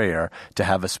much scarier to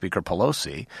have a Speaker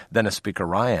Pelosi than a Speaker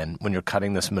Ryan when you're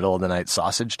cutting this middle-of-the-night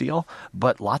sausage deal.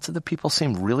 But lots of the people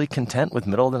seem really content with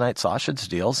middle-of-the-night sausage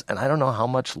deals, and I don't know how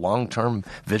much long-term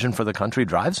vision for the country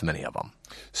drives many of them.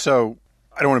 So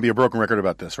I don't want to be a broken record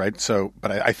about this, right?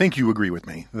 But I think you agree with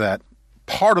me that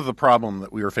part of the problem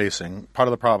that we are facing, part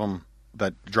of the problem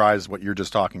that drives what you're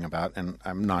just talking about, and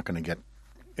I'm not going to get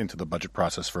into the budget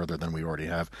process further than we already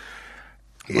have.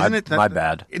 My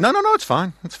bad. No, it's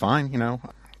fine. It's fine.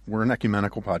 We're an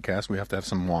ecumenical podcast. We have to have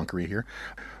some wonkery here.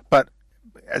 But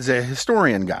as a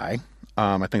historian guy,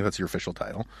 I think that's your official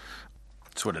title.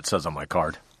 That's what it says on my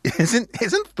card. Isn't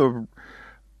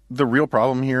the real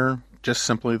problem here just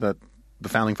simply that the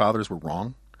founding fathers were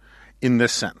wrong in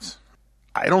this sense?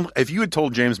 If you had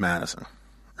told James Madison,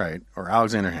 right, or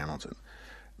Alexander Hamilton,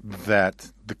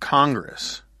 that the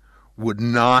Congress would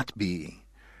not be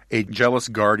a jealous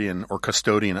guardian or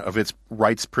custodian of its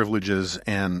rights, privileges,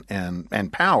 and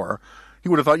power, he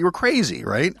would have thought you were crazy,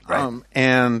 right?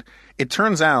 And it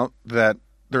turns out that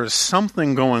there's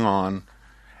something going on.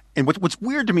 And what's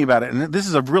weird to me about it, and this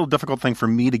is a real difficult thing for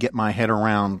me to get my head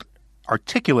around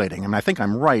articulating, I mean, I think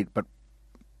I'm right, but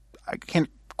I can't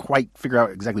quite figure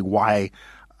out exactly why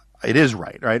it is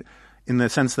right? In the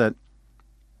sense that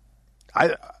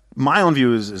my own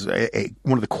view is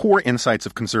one of the core insights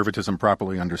of conservatism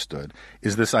properly understood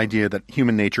is this idea that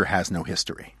human nature has no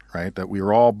history, right? That we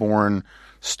are all born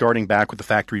starting back with the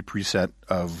factory preset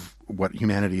of what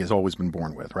humanity has always been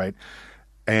born with, right?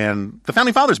 And the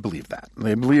founding fathers believed that.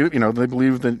 They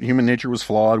believed that human nature was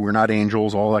flawed, we're not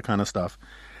angels, all that kind of stuff.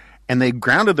 And they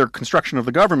grounded their construction of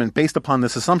the government based upon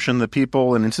this assumption that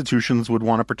people and institutions would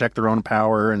want to protect their own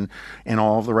power and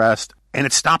all of the rest. And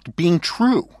it stopped being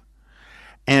true.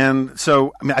 And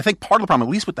so, I mean, I think part of the problem,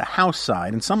 at least with the House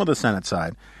side and some of the Senate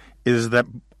side, is that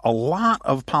a lot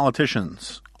of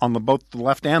politicians on both the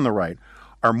left and the right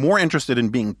are more interested in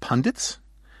being pundits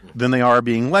than they are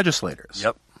being legislators.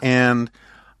 Yep. And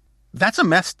that's a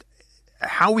mess.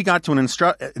 How we got to an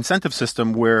incentive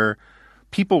system where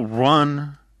people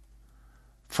run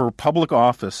for public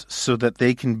office so that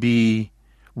they can be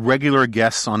regular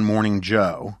guests on Morning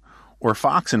Joe or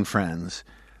Fox and Friends,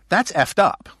 that's effed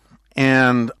up.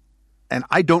 And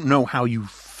I don't know how you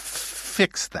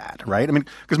fix that, right? I mean,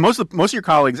 because most of your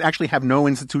colleagues actually have no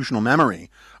institutional memory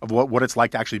of what it's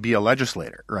like to actually be a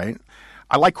legislator, right?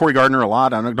 I like Cory Gardner a lot.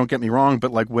 Don't get me wrong,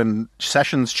 but like when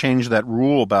Sessions changed that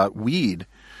rule about weed,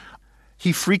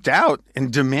 he freaked out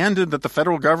and demanded that the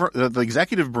federal government, the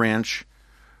executive branch,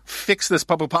 fix this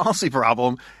public policy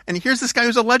problem. And here's this guy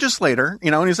who's a legislator,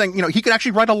 and he's saying, he could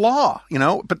actually write a law,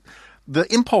 but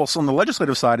the impulse on the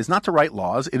legislative side is not to write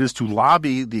laws. It is to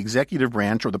lobby the executive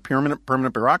branch or the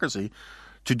permanent bureaucracy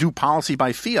to do policy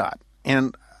by fiat.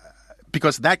 And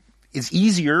because that is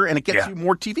easier and it gets you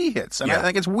more TV hits. And I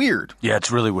think it's weird. Yeah,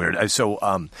 it's really weird.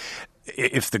 So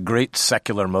if the great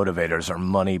secular motivators are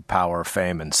money, power,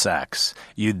 fame, and sex,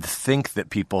 you'd think that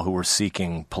people who were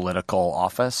seeking political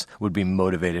office would be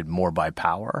motivated more by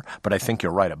power. But I think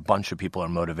you're right. A bunch of people are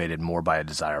motivated more by a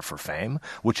desire for fame,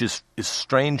 which is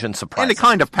strange and surprising. And a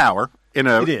kind of power in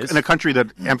a country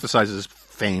that emphasizes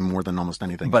fame more than almost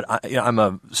anything. But I'm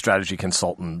a strategy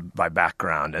consultant by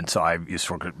background, and so I used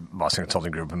to work at Boston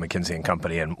Consulting Group and McKinsey &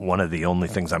 Company, and one of the only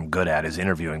things I'm good at is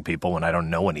interviewing people when I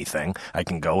don't know anything. I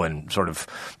can go and sort of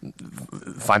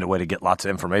find a way to get lots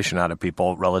of information out of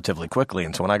people relatively quickly.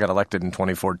 And so when I got elected in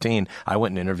 2014, I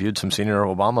went and interviewed some senior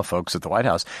Obama folks at the White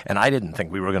House, and I didn't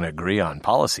think we were going to agree on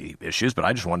policy issues, but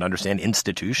I just wanted to understand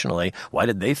institutionally, why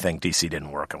did they think D.C.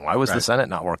 didn't work, and why was the Senate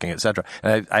not working, et cetera.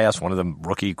 And I asked one of the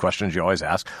rookie questions you always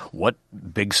ask, what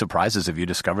big surprises have you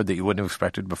discovered that you wouldn't have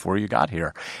expected before you got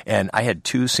here? And I had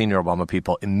two senior Obama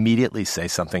people immediately say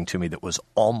something to me that was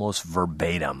almost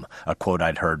verbatim a quote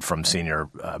I'd heard from senior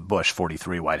Bush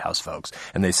 43 White House folks.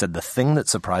 And they said, the thing that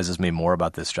surprises me more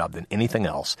about this job than anything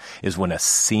else is when a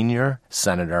senior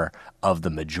senator of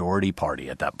the majority party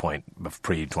at that point,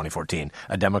 pre-2014,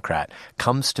 a Democrat,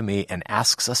 comes to me and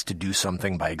asks us to do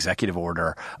something by executive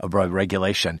order or by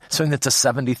regulation, something that's a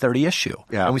 70-30 issue.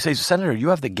 Yeah. And we say, Senator, you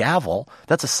have the gavel.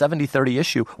 That's a 70-30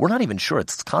 issue. We're not even sure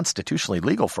it's constitutionally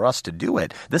legal for us to do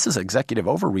it. This is executive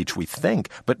overreach, we think.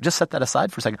 But just set that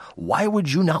aside for a second. Why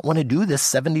would you not want to do this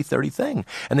 70-30 thing?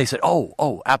 And they said,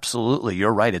 oh, absolutely.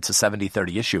 You're right. It's a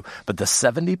 70-30 issue. But the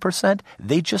 70%,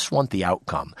 they just want the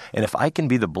outcome. And if I can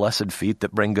be the blessed feet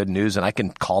that bring good news and I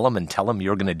can call them and tell them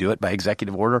you're going to do it by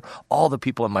executive order, all the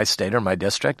people in my state or my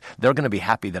district, they're going to be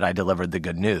happy that I delivered the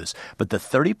good news. But the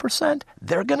 30%,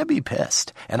 they're going to be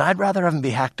pissed. And I'd rather have them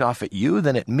be hacked off at you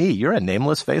than at me. You're a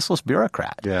nameless, faceless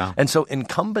bureaucrat. Yeah. And so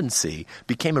incumbency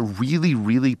became a really,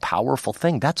 really powerful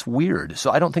thing. That's weird.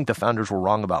 So I don't think the founders were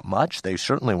wrong about much. They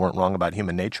certainly weren't wrong about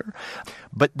human nature.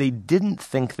 But they didn't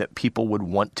think that people would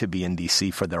want to be in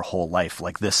D.C. for their whole life.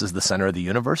 Like this is the center of the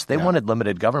universe. They wanted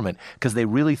limited government because they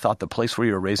really thought the place where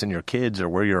you're raising your kids or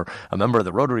where you're a member of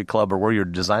the Rotary Club or where you're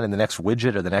designing the next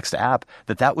widget or the next app,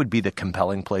 that would be the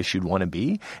compelling place you'd want to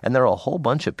be. And there are a whole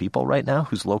bunch of people right now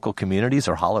whose local communities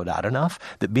are hollowed out enough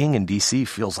that being in D.C.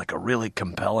 feels like a really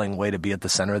compelling way to be at the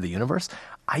center of the universe.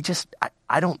 I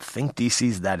don't think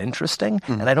DC's that interesting,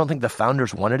 and I don't think the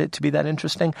founders wanted it to be that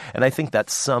interesting. And I think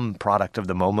that's some product of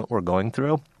the moment we're going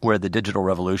through, where the digital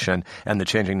revolution and the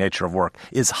changing nature of work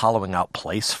is hollowing out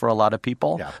place for a lot of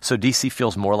people. Yeah. So DC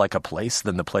feels more like a place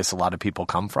than the place a lot of people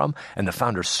come from, and the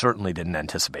founders certainly didn't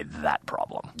anticipate that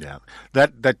problem. Yeah,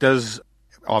 that does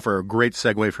offer a great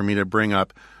segue for me to bring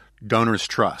up Donors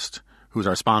Trust, who's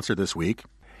our sponsor this week.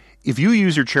 If you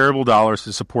use your charitable dollars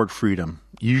to support freedom,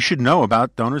 you should know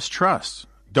about Donors Trust.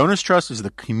 Donors Trust is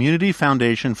the community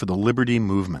foundation for the liberty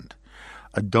movement.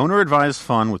 A donor-advised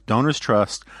fund with Donors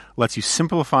Trust lets you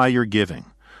simplify your giving,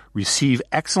 receive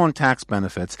excellent tax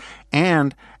benefits,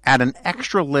 and add an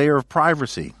extra layer of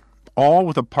privacy, all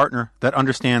with a partner that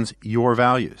understands your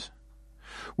values.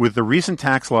 With the recent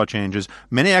tax law changes,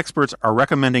 many experts are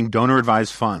recommending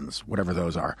donor-advised funds, whatever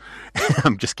those are.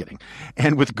 I'm just kidding.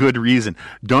 And with good reason.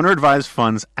 Donor-advised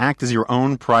funds act as your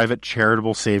own private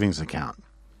charitable savings account.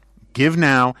 Give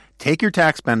now, take your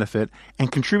tax benefit,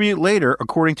 and contribute later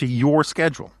according to your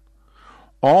schedule.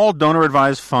 All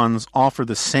donor-advised funds offer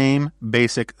the same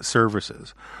basic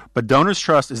services, but Donors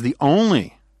Trust is the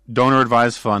only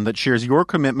donor-advised fund that shares your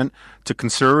commitment to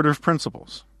conservative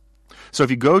principles. So if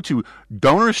you go to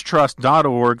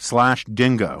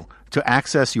donorstrust.org/dingo to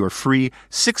access your free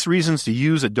 6 reasons to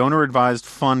use a donor-advised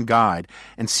fund guide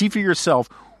and see for yourself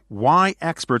why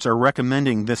experts are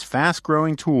recommending this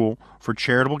fast-growing tool for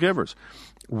charitable givers.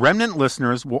 Remnant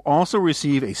listeners will also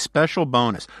receive a special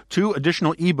bonus, 2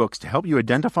 additional ebooks to help you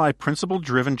identify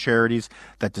principle-driven charities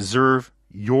that deserve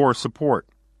your support.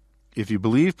 If you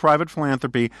believe private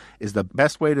philanthropy is the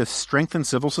best way to strengthen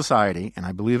civil society, and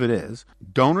I believe it is,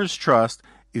 Donors Trust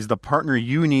is the partner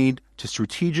you need to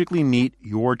strategically meet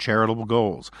your charitable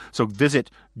goals. So visit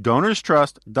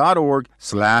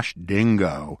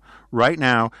donorstrust.org/dingo right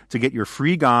now to get your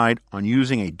free guide on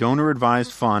using a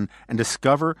donor-advised fund and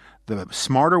discover the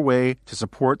smarter way to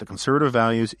support the conservative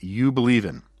values you believe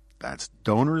in. That's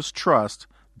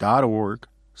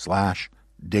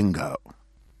donorstrust.org/dingo.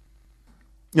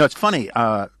 You know, it's funny.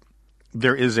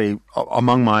 There is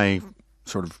among my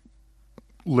sort of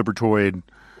libertoid,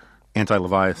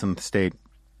 anti-Leviathan state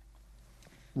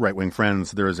right-wing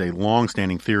friends, there is a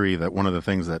long-standing theory that one of the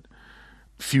things that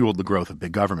fueled the growth of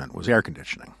big government was air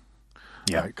conditioning.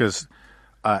 Yeah. Because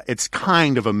it's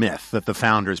kind of a myth that the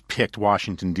founders picked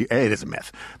Washington, it is a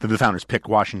myth that the founders picked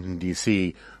Washington,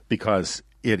 D.C. because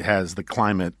it has the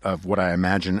climate of what I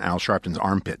imagine Al Sharpton's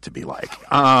armpit to be like.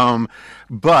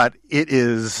 But it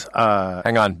is...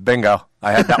 Hang on. Bingo.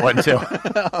 I had that one too.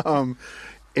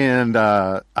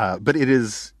 But it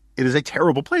is a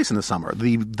terrible place in the summer.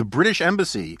 The British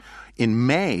embassy in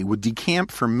May would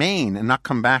decamp for Maine and not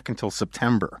come back until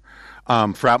September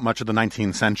throughout much of the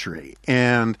 19th century.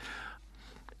 And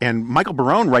Michael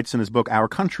Barone writes in his book Our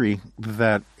Country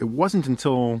that it wasn't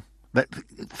until that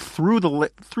through the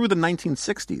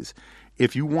 1960s,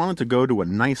 if you wanted to go to a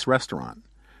nice restaurant,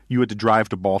 you had to drive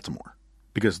to Baltimore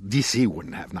because D.C.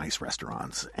 wouldn't have nice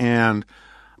restaurants. And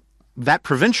that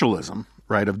provincialism,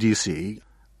 right, of D.C.,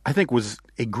 I think was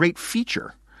a great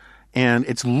feature. And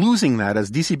it's losing that as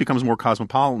D.C. becomes more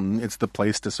cosmopolitan. It's the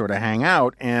place to sort of hang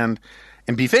out and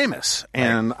be famous.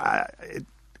 And I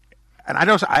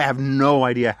have no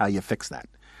idea how you fix that.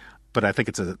 But I think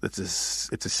it's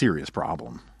a serious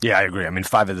problem. Yeah, I agree. I mean,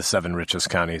 5 of the 7 richest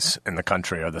counties in the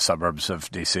country are the suburbs of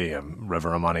D.C. A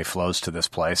river of money flows to this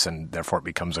place, and therefore it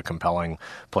becomes a compelling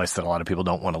place that a lot of people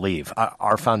don't want to leave.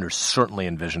 Our founders certainly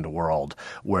envisioned a world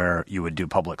where you would do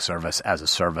public service as a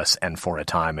service and for a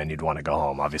time, and you'd want to go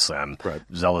home. Obviously, I'm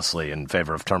zealously in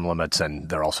favor of term limits, and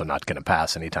they're also not going to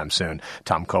pass anytime soon.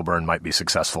 Tom Coburn might be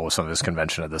successful with some of his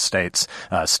Convention of the States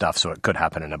stuff, so it could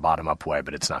happen in a bottom-up way,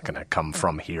 but it's not going to come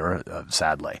from here,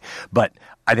 sadly. But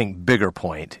I think bigger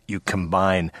point, you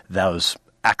combine those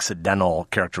accidental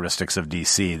characteristics of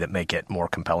D.C. that make it more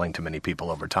compelling to many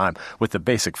people over time with the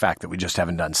basic fact that we just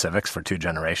haven't done civics for 2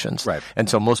 generations. Right. And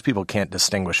so most people can't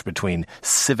distinguish between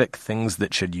civic things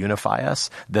that should unify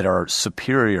us that are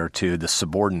superior to the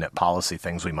subordinate policy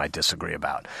things we might disagree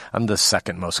about. I'm the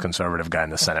second most conservative guy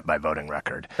in the Senate by voting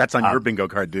record. That's on your bingo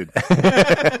card, dude.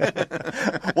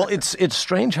 Well, it's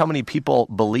strange how many people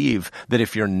believe that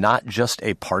if you're not just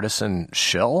a partisan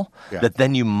shill, that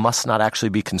then you must not actually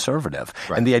be conservative.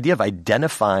 Right. And the idea of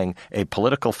identifying a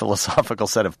political philosophical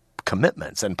set of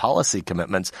commitments and policy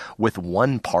commitments with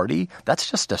one party,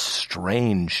 that's just a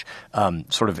strange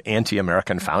sort of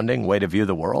anti-American founding way to view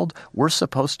the world. We're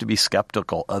supposed to be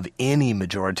skeptical of any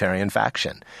majoritarian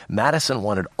faction. Madison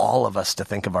wanted all of us to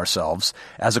think of ourselves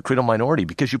as a creedal minority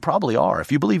because you probably are.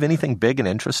 If you believe anything big and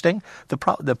interesting,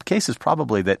 the case is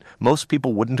probably that most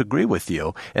people wouldn't agree with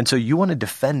you. And so you want to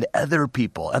defend other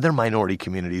people, other minority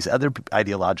communities, other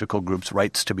ideological groups'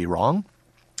 rights to be wrong.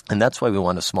 And that's why we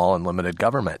want a small and limited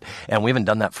government. And we haven't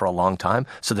done that for a long time.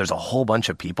 So there's a whole bunch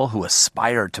of people who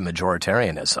aspire to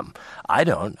majoritarianism. I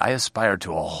don't. I aspire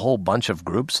to a whole bunch of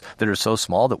groups that are so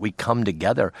small that we come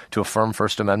together to affirm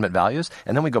First Amendment values.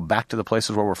 And then we go back to the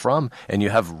places where we're from and you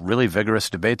have really vigorous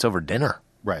debates over dinner.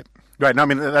 Right. Right. No, I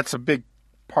mean, that's a big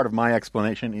part of my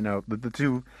explanation. You know, the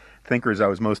 2 thinkers I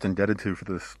was most indebted to for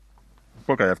this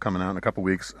book I have coming out in a couple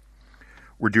weeks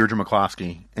were Deirdre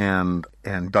McCloskey and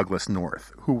Douglas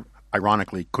North, who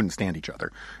ironically couldn't stand each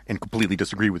other and completely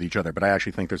disagree with each other. But I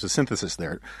actually think there's a synthesis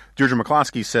there. Deirdre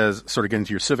McCloskey says, sort of getting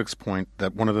to your civics point,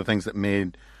 that one of the things that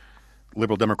made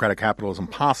liberal democratic capitalism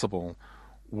possible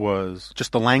was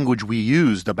just the language we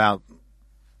used about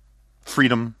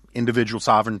freedom, individual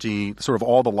sovereignty, sort of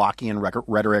all the Lockean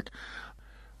rhetoric,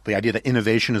 the idea that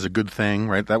innovation is a good thing,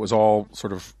 right? That was all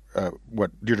sort of what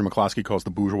Deirdre McCloskey calls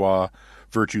the bourgeois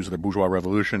virtues of the bourgeois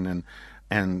revolution.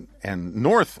 And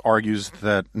North argues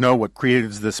that, no, what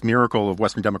created this miracle of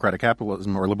Western democratic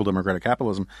capitalism or liberal democratic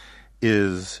capitalism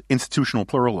is institutional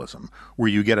pluralism, where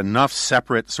you get enough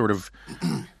separate sort of,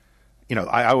 you know,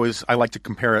 I like to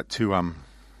compare it to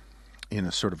in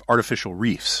a sort of artificial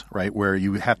reefs, right, where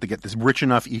you have to get this rich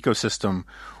enough ecosystem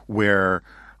where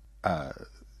the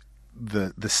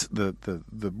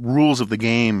rules of the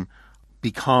game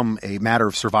become a matter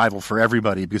of survival for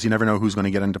everybody, because you never know who's going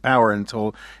to get into power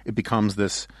until it becomes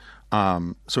this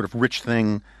sort of rich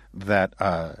thing that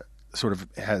sort of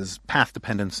has path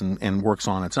dependence and works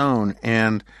on its own.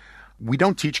 And we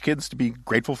don't teach kids to be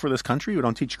grateful for this country. We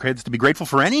don't teach kids to be grateful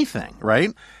for anything,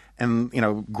 right? And, you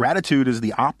know, gratitude is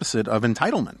the opposite of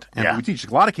entitlement. And we teach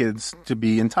a lot of kids to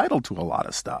be entitled to a lot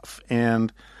of stuff.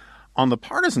 And on the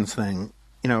partisans thing,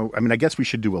 you know, I mean, I guess we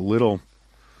should do a little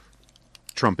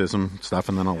Trumpism stuff,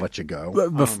 and then I'll let you go.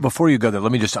 Before you go there,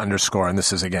 let me just underscore, and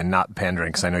this is, again, not pandering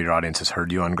because I know your audience has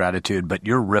heard you on gratitude, but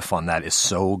your riff on that is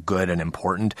so good and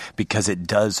important because it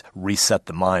does reset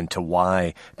the mind to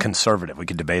why conservative. We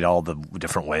could debate all the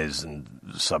different ways and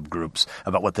subgroups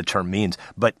about what the term means,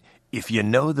 but if you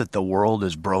know that the world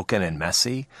is broken and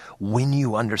messy, when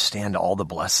you understand all the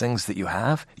blessings that you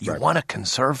have, you want to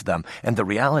conserve them. And the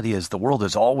reality is the world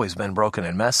has always been broken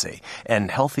and messy.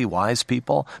 And healthy, wise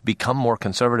people become more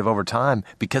conservative over time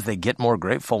because they get more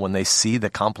grateful when they see the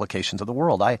complications of the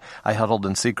world. I huddled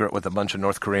in secret with a bunch of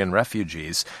North Korean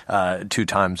refugees 2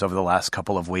 times over the last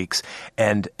couple of weeks.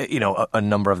 And, a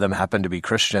number of them happened to be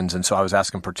Christians. And so I was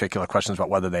asking particular questions about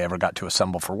whether they ever got to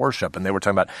assemble for worship. And they were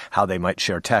talking about how they might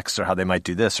share texts or how they might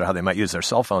do this or how they might use their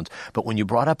cell phones. But when you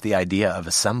brought up the idea of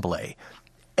assembly,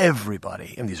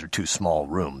 everybody, and these are 2 small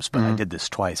rooms, but I did this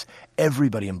twice,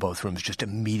 everybody in both rooms just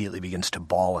immediately begins to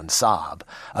bawl and sob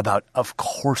about, of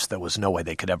course, there was no way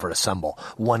they could ever assemble.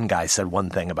 One guy said one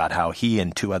thing about how he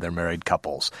and 2 other married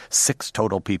couples, 6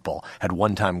 total people, had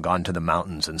one time gone to the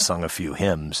mountains and sung a few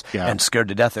hymns and scared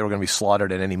to death they were going to be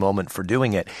slaughtered at any moment for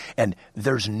doing it. And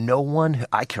there's no one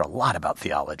I care a lot about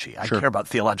theology. I care about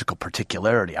theological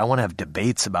particularity. I want to have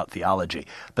debates about theology.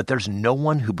 But there's no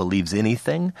one who believes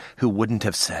anything who wouldn't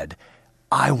have said,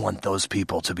 I want those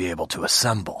people to be able to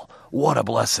assemble. What a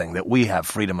blessing that we have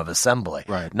freedom of assembly.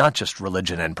 Right. Not just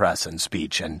religion and press and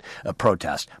speech and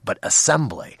protest, but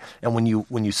assembly. And when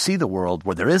you see the world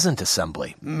where there isn't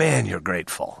assembly, man, you're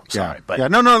grateful. Sorry,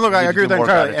 but no, look, I agree with that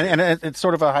entirely. gratitude. And it's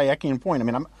sort of a Hayekian point. I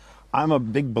mean, I'm a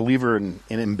big believer in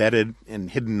embedded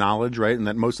and hidden knowledge, right? And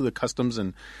that most of the customs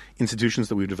and institutions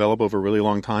that we've developed over a really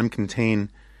long time contain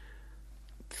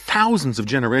thousands of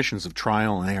generations of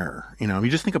trial and error. You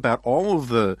just think about all of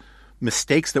the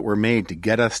mistakes that were made to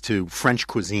get us to French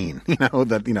cuisine.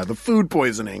 The food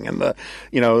poisoning and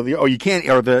you can't,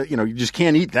 or you just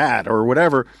can't eat that or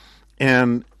whatever.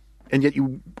 And yet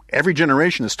every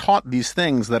generation is taught these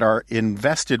things that are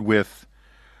invested with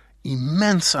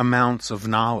immense amounts of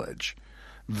knowledge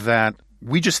that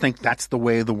we just think that's the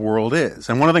way the world is.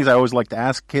 And one of the things I always like to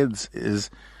ask kids is,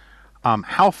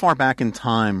 how far back in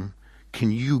time can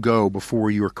you go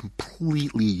before you're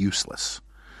completely useless,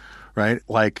 right?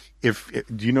 Like, do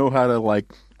you know how to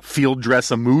field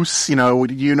dress a moose? Do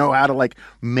you know how to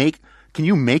can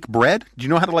you make bread? Do you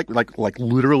know how to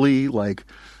literally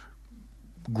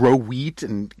grow wheat?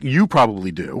 And you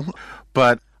probably do,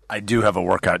 but I do have a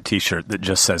workout T-shirt that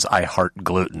just says "I heart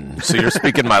gluten." So you're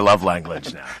speaking my love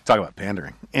language now. Talk about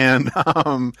pandering. And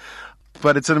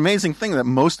but it's an amazing thing that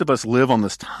most of us live on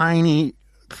this tiny,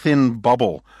 thin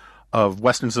bubble of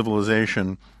Western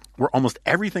civilization where almost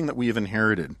everything that we have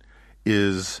inherited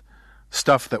is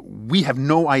stuff that we have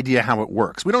no idea how it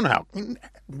works. We don't know how.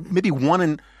 Maybe one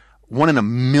in a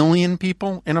million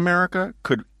people in America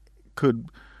could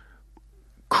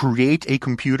create a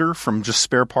computer from just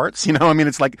spare parts.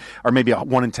 It's or maybe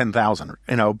 1 in 10,000.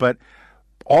 But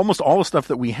almost all the stuff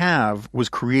that we have was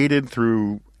created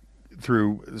through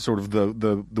sort of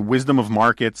the wisdom of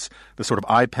markets, the sort of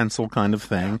iPencil kind of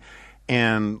thing.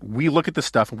 And we look at this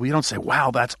stuff and we don't say,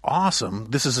 wow, that's awesome.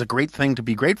 This is a great thing to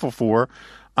be grateful for.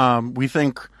 We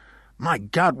think, my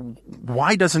God,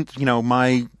 why doesn't,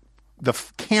 the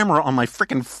camera on my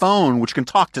frickin' phone, which can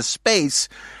talk to space,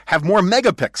 have more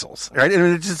megapixels, right?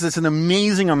 And it's an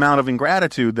amazing amount of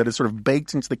ingratitude that is sort of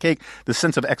baked into the cake, the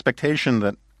sense of expectation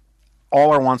that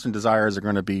all our wants and desires are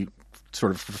going to be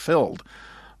sort of fulfilled.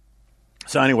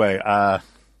 So anyway,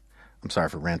 I'm sorry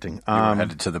for ranting. You were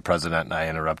headed to the president, and I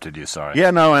interrupted you. Sorry.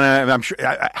 Yeah, no, and I'm sure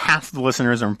half the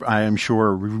listeners I am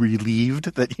sure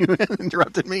relieved that you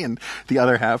interrupted me, and the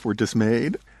other half were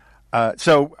dismayed.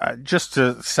 So just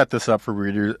to set this up for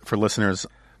listeners,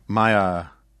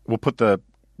 we'll put the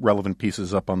relevant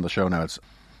pieces up on the show notes.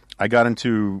 I got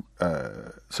into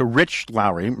so Rich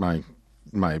Lowry,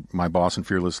 my boss and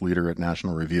fearless leader at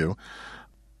National Review,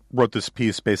 wrote this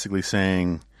piece basically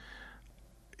saying,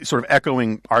 sort of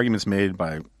echoing arguments made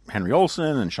by Henry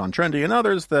Olsen and Sean Trendy and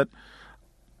others that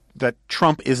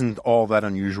Trump isn't all that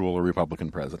unusual a Republican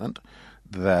president,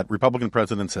 that Republican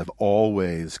presidents have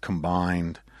always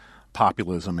combined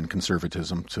populism and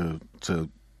conservatism to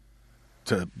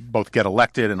both get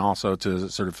elected and also to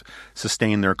sort of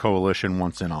sustain their coalition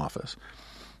once in office.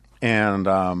 And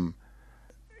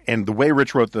the way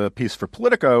Rich wrote the piece for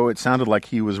Politico, it sounded like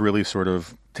he was really sort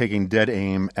of taking dead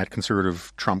aim at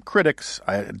conservative Trump critics.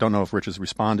 I don't know if Rich has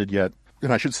responded yet.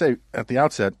 And I should say at the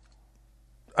outset,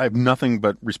 I have nothing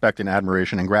but respect and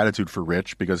admiration and gratitude for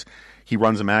Rich because he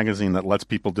runs a magazine that lets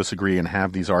people disagree and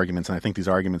have these arguments. And I think these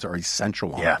arguments are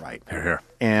essential on the right. Here.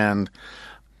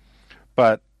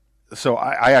 So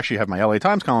I actually have my LA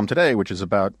Times column today, which is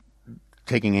about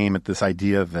taking aim at this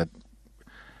idea that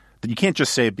you can't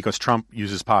just say because Trump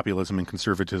uses populism and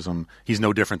conservatism, he's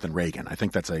no different than Reagan. I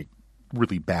think that's a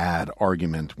really bad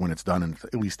argument when it's done,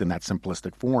 at least in that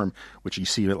simplistic form, which you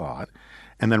see a lot.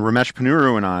 And then Ramesh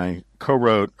Ponnuru and I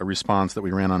co-wrote a response that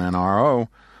we ran on NRO,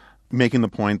 making the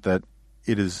point that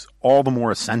it is all the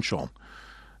more essential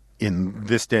in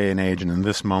this day and age and in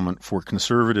this moment for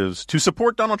conservatives to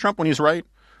support Donald Trump when he's right,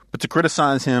 but to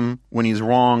criticize him when he's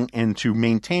wrong, and to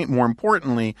maintain, more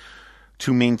importantly,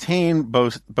 to maintain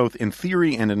both in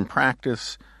theory and in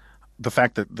practice the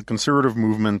fact that the conservative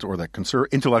movement or that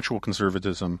intellectual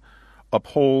conservatism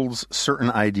upholds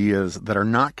certain ideas that are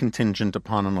not contingent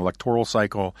upon an electoral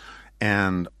cycle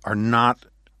and are not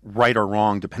right or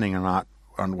wrong depending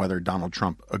on whether Donald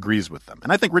Trump agrees with them.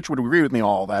 And I think Rich would agree with me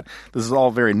all that. This is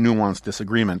all very nuanced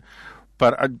disagreement.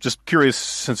 But I'm just curious,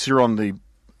 since you're in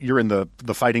the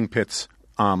fighting pits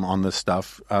on this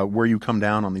stuff, where you come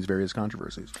down on these various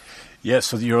controversies. Yeah,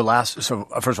 so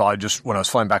first of all, when I was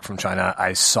flying back from China,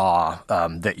 I saw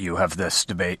that you have this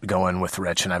debate going with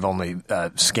Rich, and I've only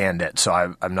scanned it, so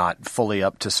I'm not fully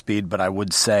up to speed, but I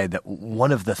would say that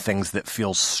one of the things that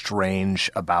feels strange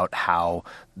about how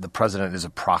the president is a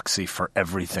proxy for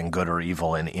everything good or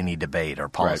evil in any debate, or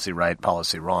policy right,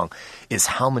 policy wrong, is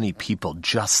how many people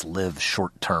just live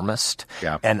short-termist.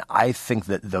 Yeah. And I think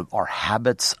that our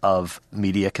habits of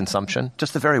media consumption,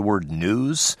 just the very word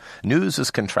news is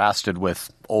contrasted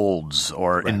with olds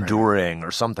or enduring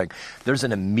or something. There's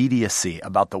an immediacy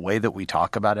about the way that we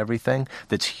talk about everything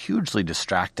that's hugely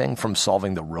distracting from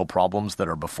solving the real problems that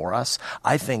are before us.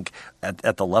 I think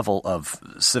at the level of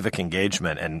civic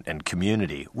engagement and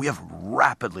community, we have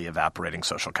rapidly evaporating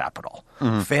social capital.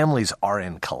 Mm-hmm. Families are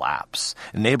in collapse.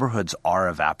 Neighborhoods are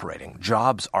evaporating.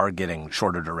 Jobs are getting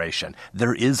shorter duration.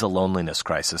 There is a loneliness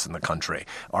crisis in the country.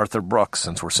 Arthur Brooks,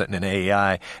 since we're sitting in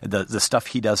AEI, the stuff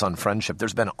he does on friendship,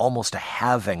 there's been almost a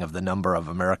halving of the number of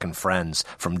American friends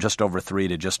from just over 3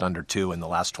 to just under 2 in the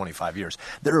last 25 years.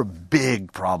 There are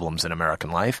big problems in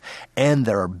American life, and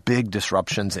there are big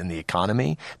disruptions in the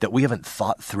economy that we haven't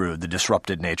thought through the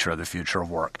disrupted nature of the future of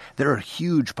work. There are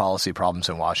huge policy problems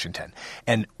in Washington.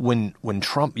 And when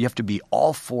Trump, you have to be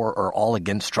all for or all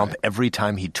against Trump every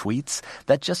time he tweets,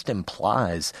 that just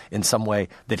implies in some way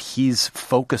that he's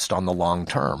focused on the long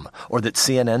term, or that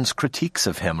CNN's critiques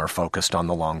of him are focused on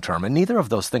the long term. And neither of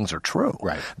those things are true.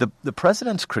 Right. The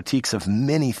president's critiques of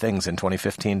many things in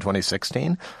 2015,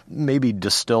 2016 may be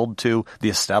distilled to the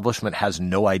establishment has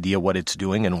no idea what it's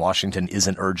doing, and Washington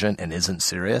isn't urgent and isn't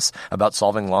serious about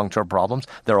solving long-term problems.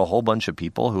 There are a whole bunch of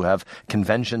people who have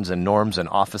conventions and norms and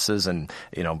offices and,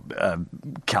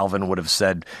 Calvin would have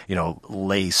said,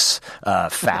 lace,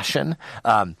 fashion.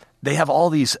 They have all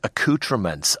these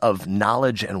accoutrements of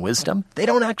knowledge and wisdom. They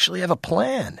don't actually have a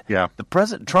plan. Yeah.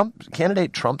 The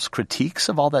candidate Trump's critiques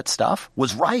of all that stuff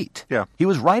was right. Yeah. He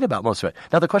was right about most of it.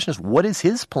 Now the question is, what is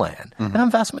his plan? Mm-hmm. And on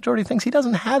vast majority of things, he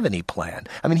doesn't have any plan.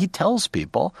 I mean, he tells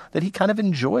people that he kind of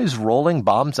enjoys rolling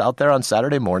bombs out there on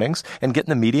Saturday mornings and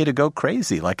getting the media to go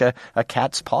crazy, like a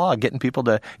cat's paw, getting people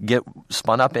to get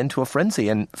spun up into a frenzy.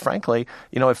 And frankly,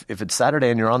 if it's Saturday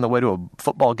and you're on the way to a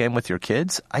football game with your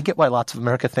kids, I get why lots of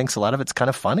America thinks a lot of it's kind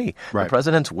of funny. Right. The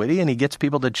president's witty and he gets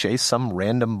people to chase some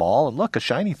random ball and look, a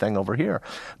shiny thing over here.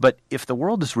 But if the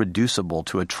world is reducible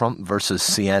to a Trump versus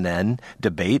CNN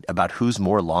debate about who's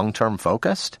more long-term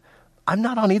focused, I'm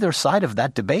not on either side of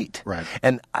that debate. Right.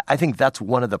 And I think that's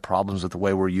one of the problems with the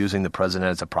way we're using the president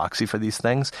as a proxy for these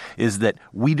things, is that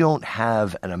we don't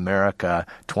have an America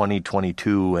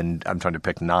 2022, and I'm trying to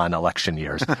pick non-election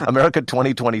years, America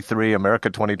 2023,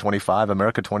 America 2025,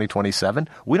 America 2027.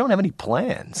 We don't have any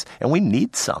plans, and we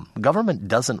need some. Government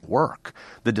doesn't work.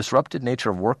 The disrupted nature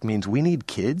of work means we need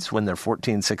kids when they're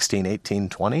 14, 16, 18,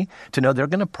 20 to know they're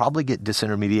going to probably get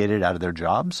disintermediated out of their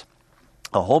jobs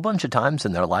a whole bunch of times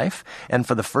in their life. And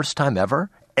for the first time ever,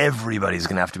 everybody's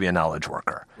going to have to be a knowledge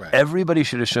worker. Right. Everybody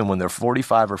should assume when they're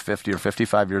 45 or 50 or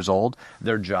 55 years old,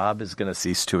 their job is going to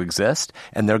cease to exist,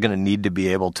 and they're going to need to be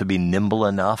able to be nimble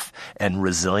enough and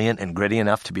resilient and gritty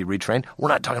enough to be retrained. We're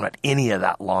not talking about any of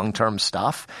that long-term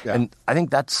stuff. Yeah. And I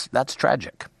think that's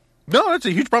tragic. No, that's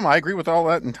a huge problem. I agree with all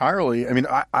that entirely. I mean,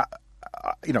 I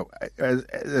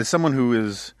as someone who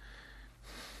is,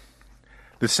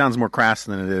 this sounds more crass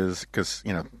than it is because,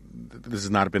 this has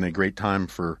not been a great time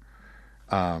for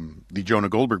the Jonah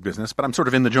Goldberg business, but I'm sort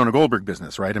of in the Jonah Goldberg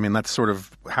business, right? I mean, that's sort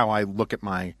of how I look at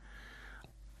my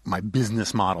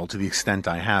business model to the extent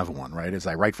I have one, right? Is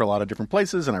I write for a lot of different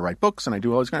places and I write books and I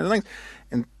do all these kinds of things.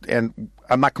 And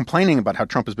I'm not complaining about how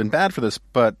Trump has been bad for this,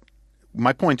 but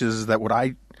my point is that what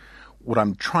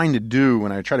I'm trying to do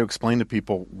when I try to explain to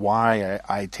people why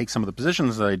I take some of the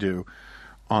positions that I do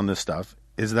on this stuff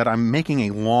is that I'm making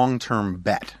a long-term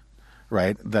bet,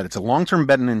 right? That it's a long-term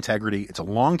bet in integrity. It's a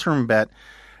long-term bet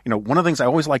one of the things I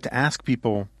always like to ask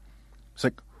people is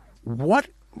like, what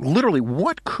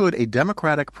could a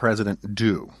Democratic president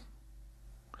do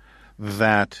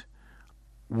that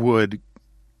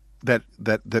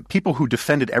people who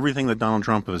defended everything that Donald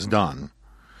Trump has done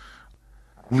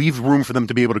leave room for them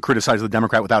to be able to criticize the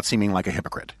Democrat without seeming like a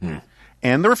hypocrite?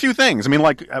 And there are a few things. I mean,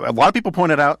 like a lot of people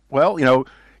pointed out, well,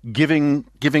 giving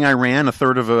Iran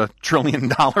 $350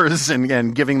 billion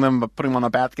and putting them on the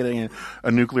path to getting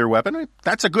a nuclear weapon, I mean,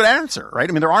 that's a good answer, right?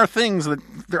 I mean, there are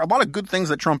a lot of good things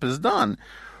that Trump has done,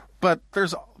 but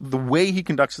there's the way he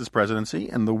conducts his presidency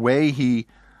and the way he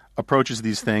approaches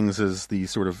these things as the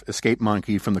sort of escape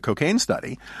monkey from the cocaine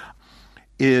study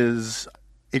and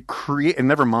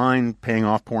never mind paying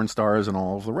off porn stars and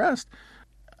all of the rest.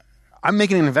 I'm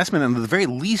making an investment in the very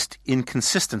least in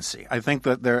consistency. I think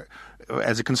that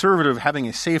as a conservative, having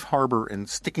a safe harbor and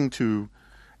sticking to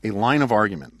a line of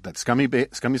argument that scummy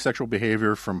sexual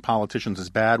behavior from politicians is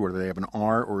bad, whether they have an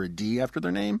R or a D after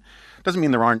their name, doesn't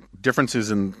mean there aren't differences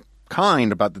in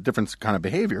kind about the different kind of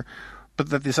behavior, but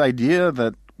that this idea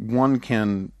that one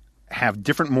can have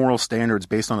different moral standards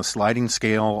based on a sliding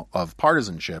scale of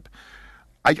partisanship,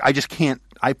 I just can't.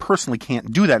 I personally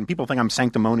can't do that. And people think I'm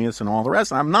sanctimonious and all the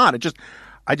rest, and I'm not.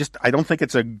 I don't think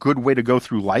it's a good way to go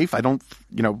through life. I don't,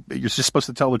 you're just supposed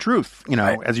to tell the truth,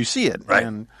 right. as you see it. Right.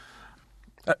 And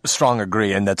strong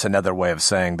agree, and that's another way of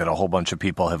saying that a whole bunch of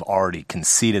people have already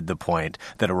conceded the point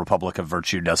that a republic of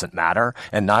virtue doesn't matter,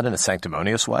 and not in a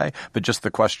sanctimonious way, but just the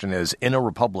question is, in a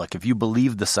republic, if you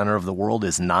believe the center of the world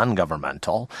is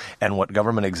non-governmental, and what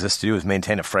government exists to do is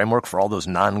maintain a framework for all those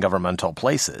non-governmental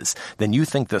places, then you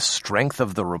think the strength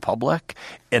of the republic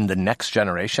in the next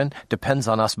generation depends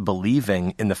on us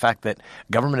believing in the fact that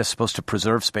government is supposed to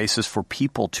preserve spaces for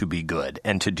people to be good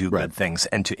and to do good things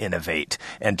and to innovate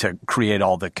and to create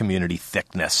all the community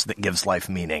thickness that gives life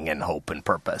meaning and hope and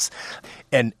purpose.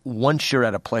 And once you're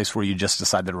at a place where you just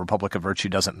decide that a republic of virtue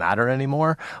doesn't matter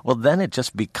anymore, well, then it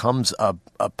just becomes a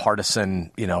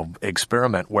partisan,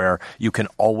 experiment where you can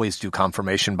always do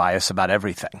confirmation bias about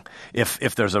everything.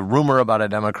 If there's a rumor about a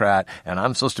Democrat and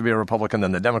I'm supposed to be a Republican,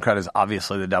 then the Democrat is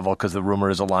obviously the devil because the rumor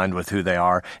is aligned with who they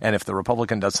are. And if the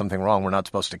Republican does something wrong, we're not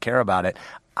supposed to care about it.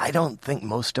 I don't think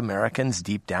most Americans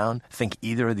deep down think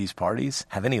either of these parties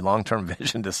have any long-term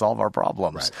vision to solve our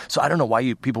problems. Right. So I don't know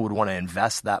why people would want to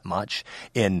invest that much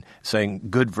in saying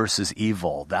good versus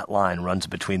evil. That line runs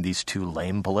between these two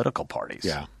lame political parties.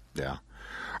 Yeah.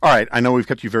 All right. I know we've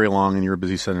kept you very long and you're a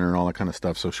busy senator and all that kind of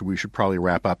stuff, so we should probably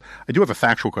wrap up. I do have a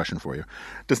factual question for you.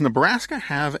 Does Nebraska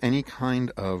have any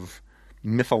kind of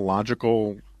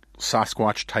mythological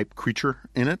Sasquatch-type creature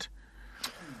in it?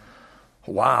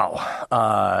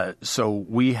 Wow. So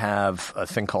we have a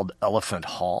thing called Elephant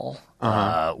Hall,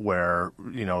 where,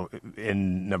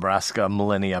 in Nebraska,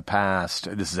 millennia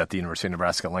past, this is at the University of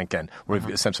Nebraska-Lincoln, where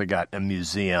we've essentially got a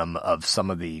museum of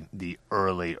some of the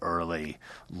early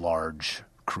large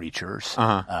creatures,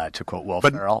 to quote Will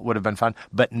Ferrell, would have been fun,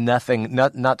 but nothing,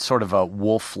 not sort of a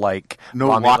wolf-like, no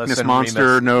Loch Ness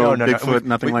Monster, no Bigfoot,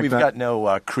 nothing like that. We've got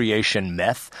no creation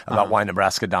myth about why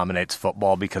Nebraska dominates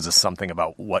football because of something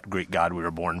about what Greek god we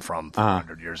were born from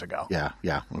 400 years ago.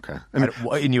 Yeah, okay.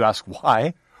 And you ask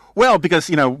why? Well, because,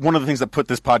 one of the things that put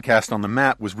this podcast on the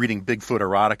map was reading Bigfoot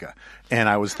erotica, and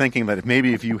I was thinking that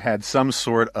if you had some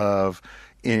sort of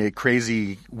a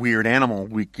crazy, weird animal,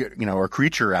 we could, or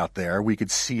creature out there, we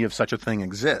could see if such a thing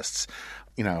exists,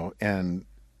 and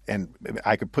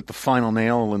I could put the final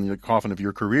nail in the coffin of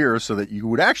your career so that you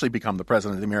would actually become the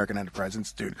president of the American Enterprise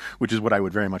Institute, which is what I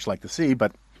would very much like to see.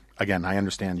 But again, I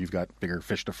understand you've got bigger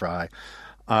fish to fry.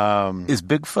 Is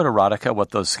Bigfoot erotica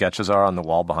what those sketches are on the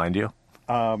wall behind you?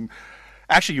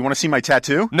 Actually, you want to see my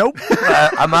tattoo? Nope.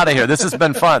 I'm out of here. This has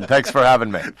been fun. Thanks for having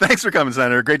me. Thanks for coming,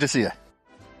 Senator. Great to see you.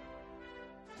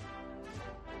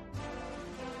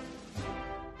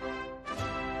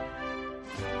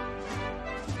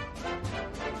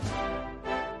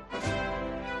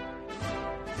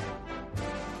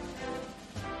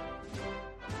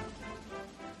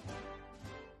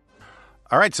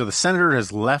 All right, so the senator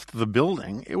has left the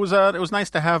building. It was nice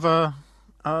to have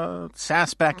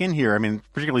Sass back in here. I mean,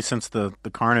 particularly since the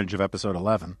carnage of episode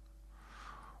 11.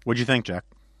 What'd you think, Jack?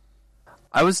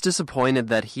 I was disappointed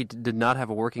that he did not have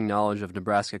a working knowledge of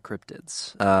Nebraska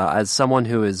cryptids. As someone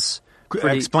who is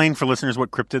explain for listeners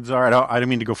what cryptids are. I don't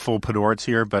mean to go full Podorets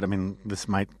here, but I mean this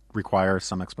might require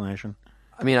some explanation.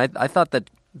 I mean, I thought that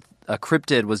a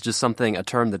cryptid was just a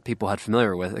term that people had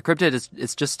familiar with. A cryptid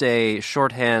it's just a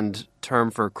shorthand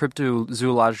term for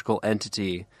cryptozoological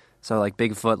entity, so like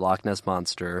Bigfoot, Loch Ness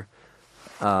Monster,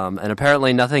 and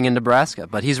apparently nothing in Nebraska.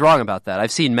 But he's wrong about that.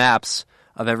 I've seen maps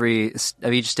of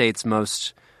each state's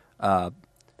most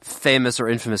famous or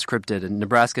infamous cryptid, and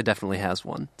Nebraska definitely has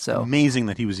one. So Amazing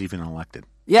that he was even elected.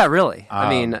 yeah, really. I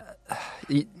mean,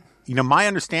 My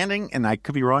understanding, and I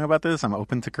could be wrong about this, I'm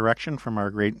open to correction from our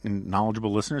great and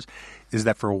knowledgeable listeners, is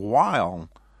that for a while,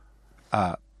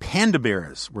 panda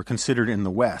bears were considered in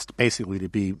the West basically to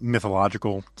be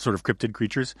mythological sort of cryptid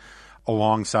creatures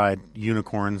alongside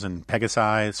unicorns and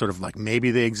pegasi, sort of like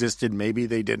maybe they existed, maybe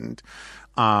they didn't.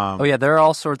 oh yeah, there are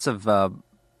all sorts of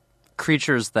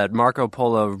creatures that Marco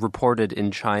Polo reported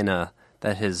in China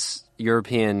that his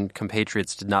European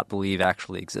compatriots did not believe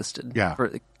actually existed. Yeah.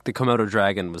 The Komodo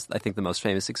dragon was, I think, the most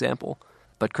famous example.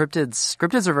 But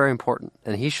cryptids are very important,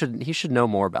 and he should know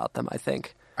more about them, I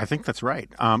think. I think that's right.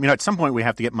 At some point we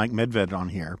have to get Mike Medved on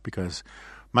here because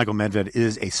Michael Medved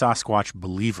is a Sasquatch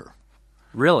believer.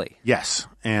 Really? Yes,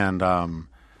 and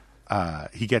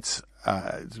he gets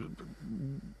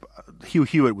Hugh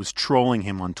Hewitt was trolling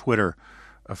him on Twitter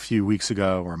a few weeks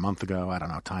ago or a month ago. I don't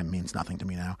know. Time means nothing to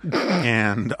me now.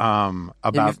 And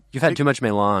about you've had too much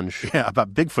melange. Yeah,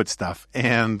 about Bigfoot stuff,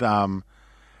 and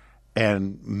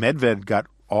Medved got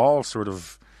all sort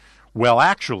of, well,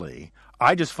 actually,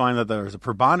 I just find that there's a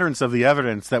preponderance of the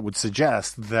evidence that would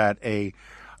suggest that a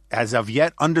as of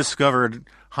yet undiscovered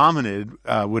hominid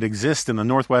would exist in the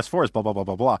Northwest forest, blah, blah, blah,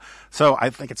 blah, blah. So I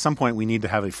think at some point we need to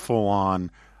have a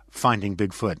full-on Finding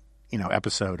Bigfoot,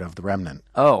 episode of The Remnant.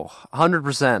 Oh,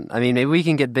 100%. I mean, maybe we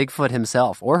can get Bigfoot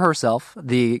himself or herself.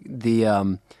 The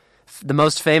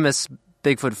most famous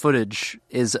Bigfoot footage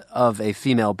is of a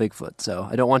female Bigfoot, so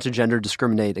I don't want to gender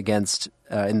discriminate against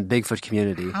in the Bigfoot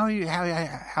community. How you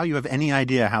have any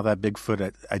idea how that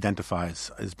Bigfoot identifies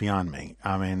is beyond me.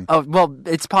 I mean, oh well,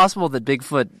 it's possible that big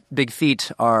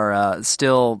feet are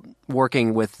still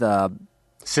working with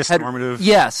cisnormative.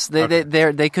 Yes,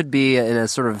 they could be in a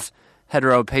sort of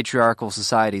heteropatriarchal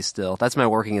society still. That's my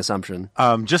working assumption.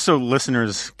 Just so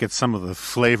listeners get some of the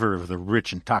flavor of the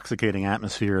rich, intoxicating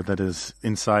atmosphere that is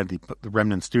inside the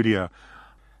Remnant studio,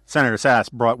 Senator Sass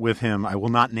brought with him, I will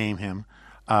not name him,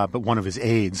 but one of his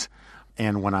aides.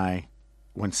 And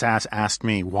when Sass asked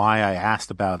me why I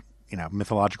asked about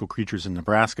mythological creatures in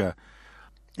Nebraska,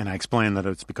 and I explained that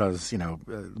it's because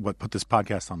what put this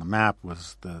podcast on the map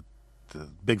was the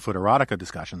Bigfoot erotica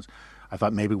discussions. I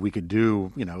thought maybe we could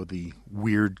do, the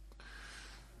weird,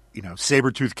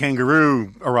 saber-toothed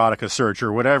kangaroo erotica search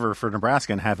or whatever for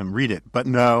Nebraska and have him read it. But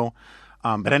no.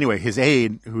 But anyway, his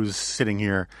aide, who's sitting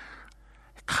here,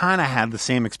 kind of had the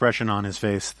same expression on his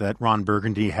face that Ron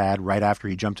Burgundy had right after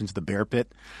he jumped into the bear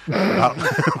pit about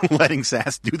letting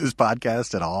Sass do this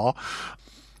podcast at all.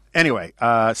 Anyway,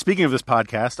 speaking of this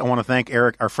podcast, I want to thank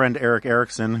our friend Eric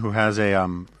Erickson, who has a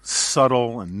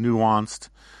subtle and nuanced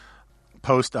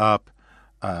post up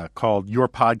called Your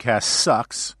Podcast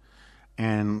Sucks.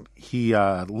 And he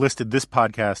listed this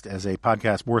podcast as a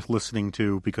podcast worth listening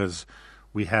to because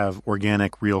we have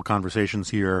organic, real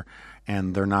conversations here,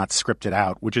 and they're not scripted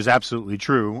out, which is absolutely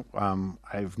true.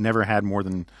 I've never had more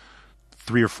than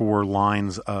 3 or 4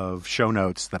 lines of show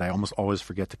notes that I almost always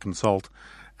forget to consult,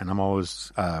 and I'm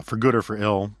always, for good or for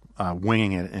ill,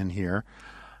 winging it in here.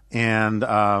 And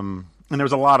there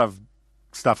was a lot of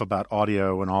stuff about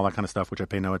audio and all that kind of stuff, which I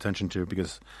pay no attention to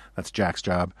because that's Jack's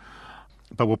job.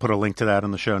 But we'll put a link to that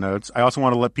in the show notes. I also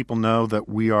want to let people know that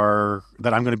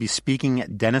I'm going to be speaking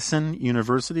at Denison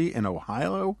University in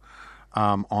Ohio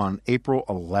on April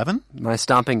 11. My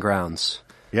stomping grounds.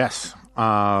 Yes.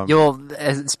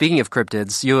 Speaking of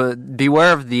cryptids, you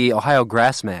beware of the Ohio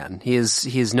grassman. He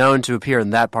is known to appear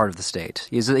in that part of the state.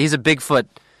 He's a Bigfoot,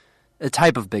 a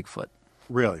type of Bigfoot.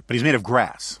 Really? But he's made of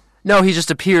grass. No, he just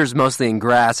appears mostly in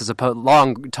grass,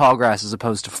 long, tall grass, as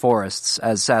opposed to forests,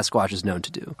 as Sasquatch is known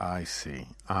to do. I see.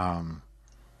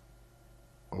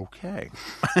 Okay.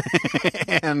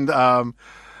 And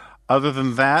other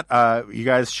than that, you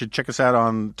guys should check us out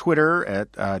on Twitter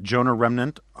at Jonah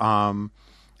Remnant,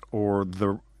 or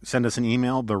send us an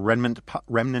email, the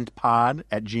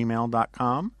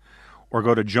remnantpod@gmail.com, or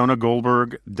go to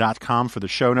jonahgoldberg.com for the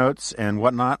show notes and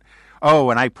whatnot.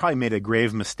 Oh, and I probably made a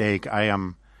grave mistake.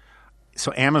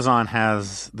 So Amazon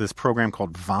has this program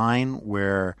called Vine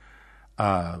where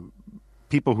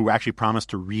people who actually promise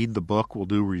to read the book will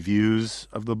do reviews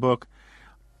of the book.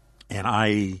 And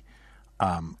I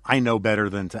know better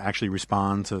than to actually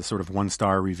respond to sort of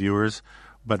 1-star reviewers.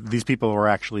 But these people are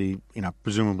actually,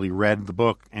 presumably read the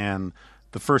book. And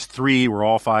the first 3 were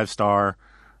all 5-star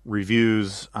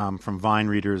reviews from Vine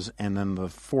readers. And then the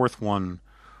 4th one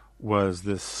was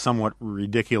this somewhat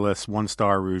ridiculous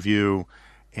 1-star review.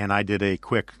 And I did a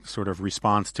quick sort of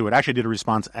response to it. Actually, I did a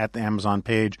response at the Amazon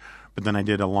page, but then I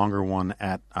did a longer one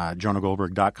at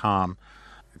jonahgoldberg.com.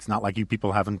 It's not like you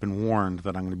people haven't been warned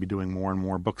that I'm going to be doing more and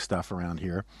more book stuff around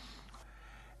here.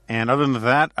 And other than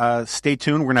that, stay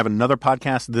tuned. We're going to have another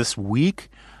podcast this week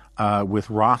with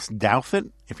Ross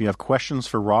Douthat. If you have questions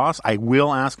for Ross, I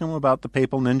will ask him about the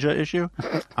Papal Ninja issue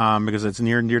because it's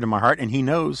near and dear to my heart, and he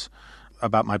knows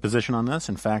about my position on this.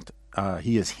 In fact,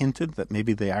 he has hinted that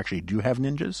maybe they actually do have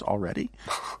ninjas already,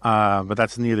 but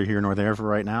that's neither here nor there for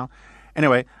right now.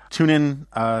 Anyway, tune in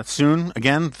soon.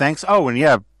 Again, thanks. Oh, and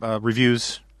yeah,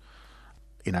 reviews,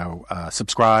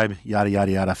 subscribe, yada,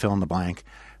 yada, yada, fill in the blank.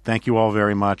 Thank you all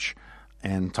very much,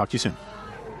 and talk to you soon.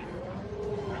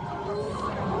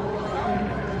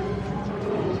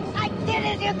 I did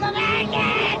as you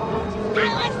commanded! I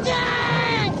was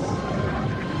good!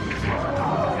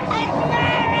 I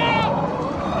swear it!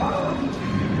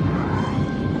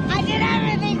 I did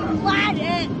everything you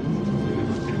wanted!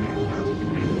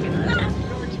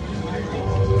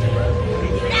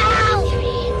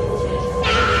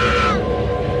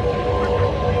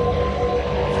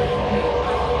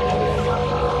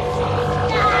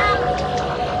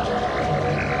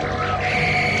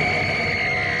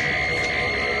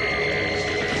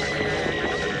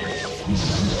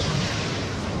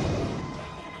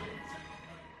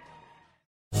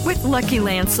 With Lucky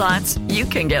Land Slots, you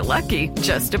can get lucky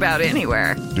just about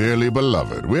anywhere. Dearly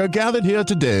beloved, we are gathered here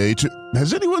today to...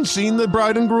 Has anyone seen the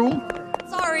bride and groom?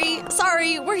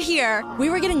 Sorry, we're here. We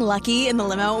were getting lucky in the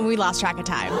limo and we lost track of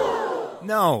time.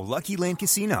 No, Lucky Land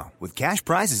Casino, with cash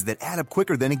prizes that add up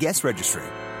quicker than a guest registry.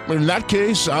 In that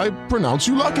case, I pronounce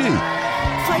you lucky.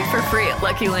 Play for free at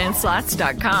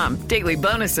LuckyLandSlots.com. Daily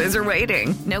bonuses are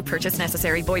waiting. No purchase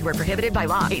necessary. Void where prohibited by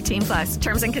law. 18+.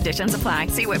 Terms and conditions apply.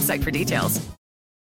 See website for details.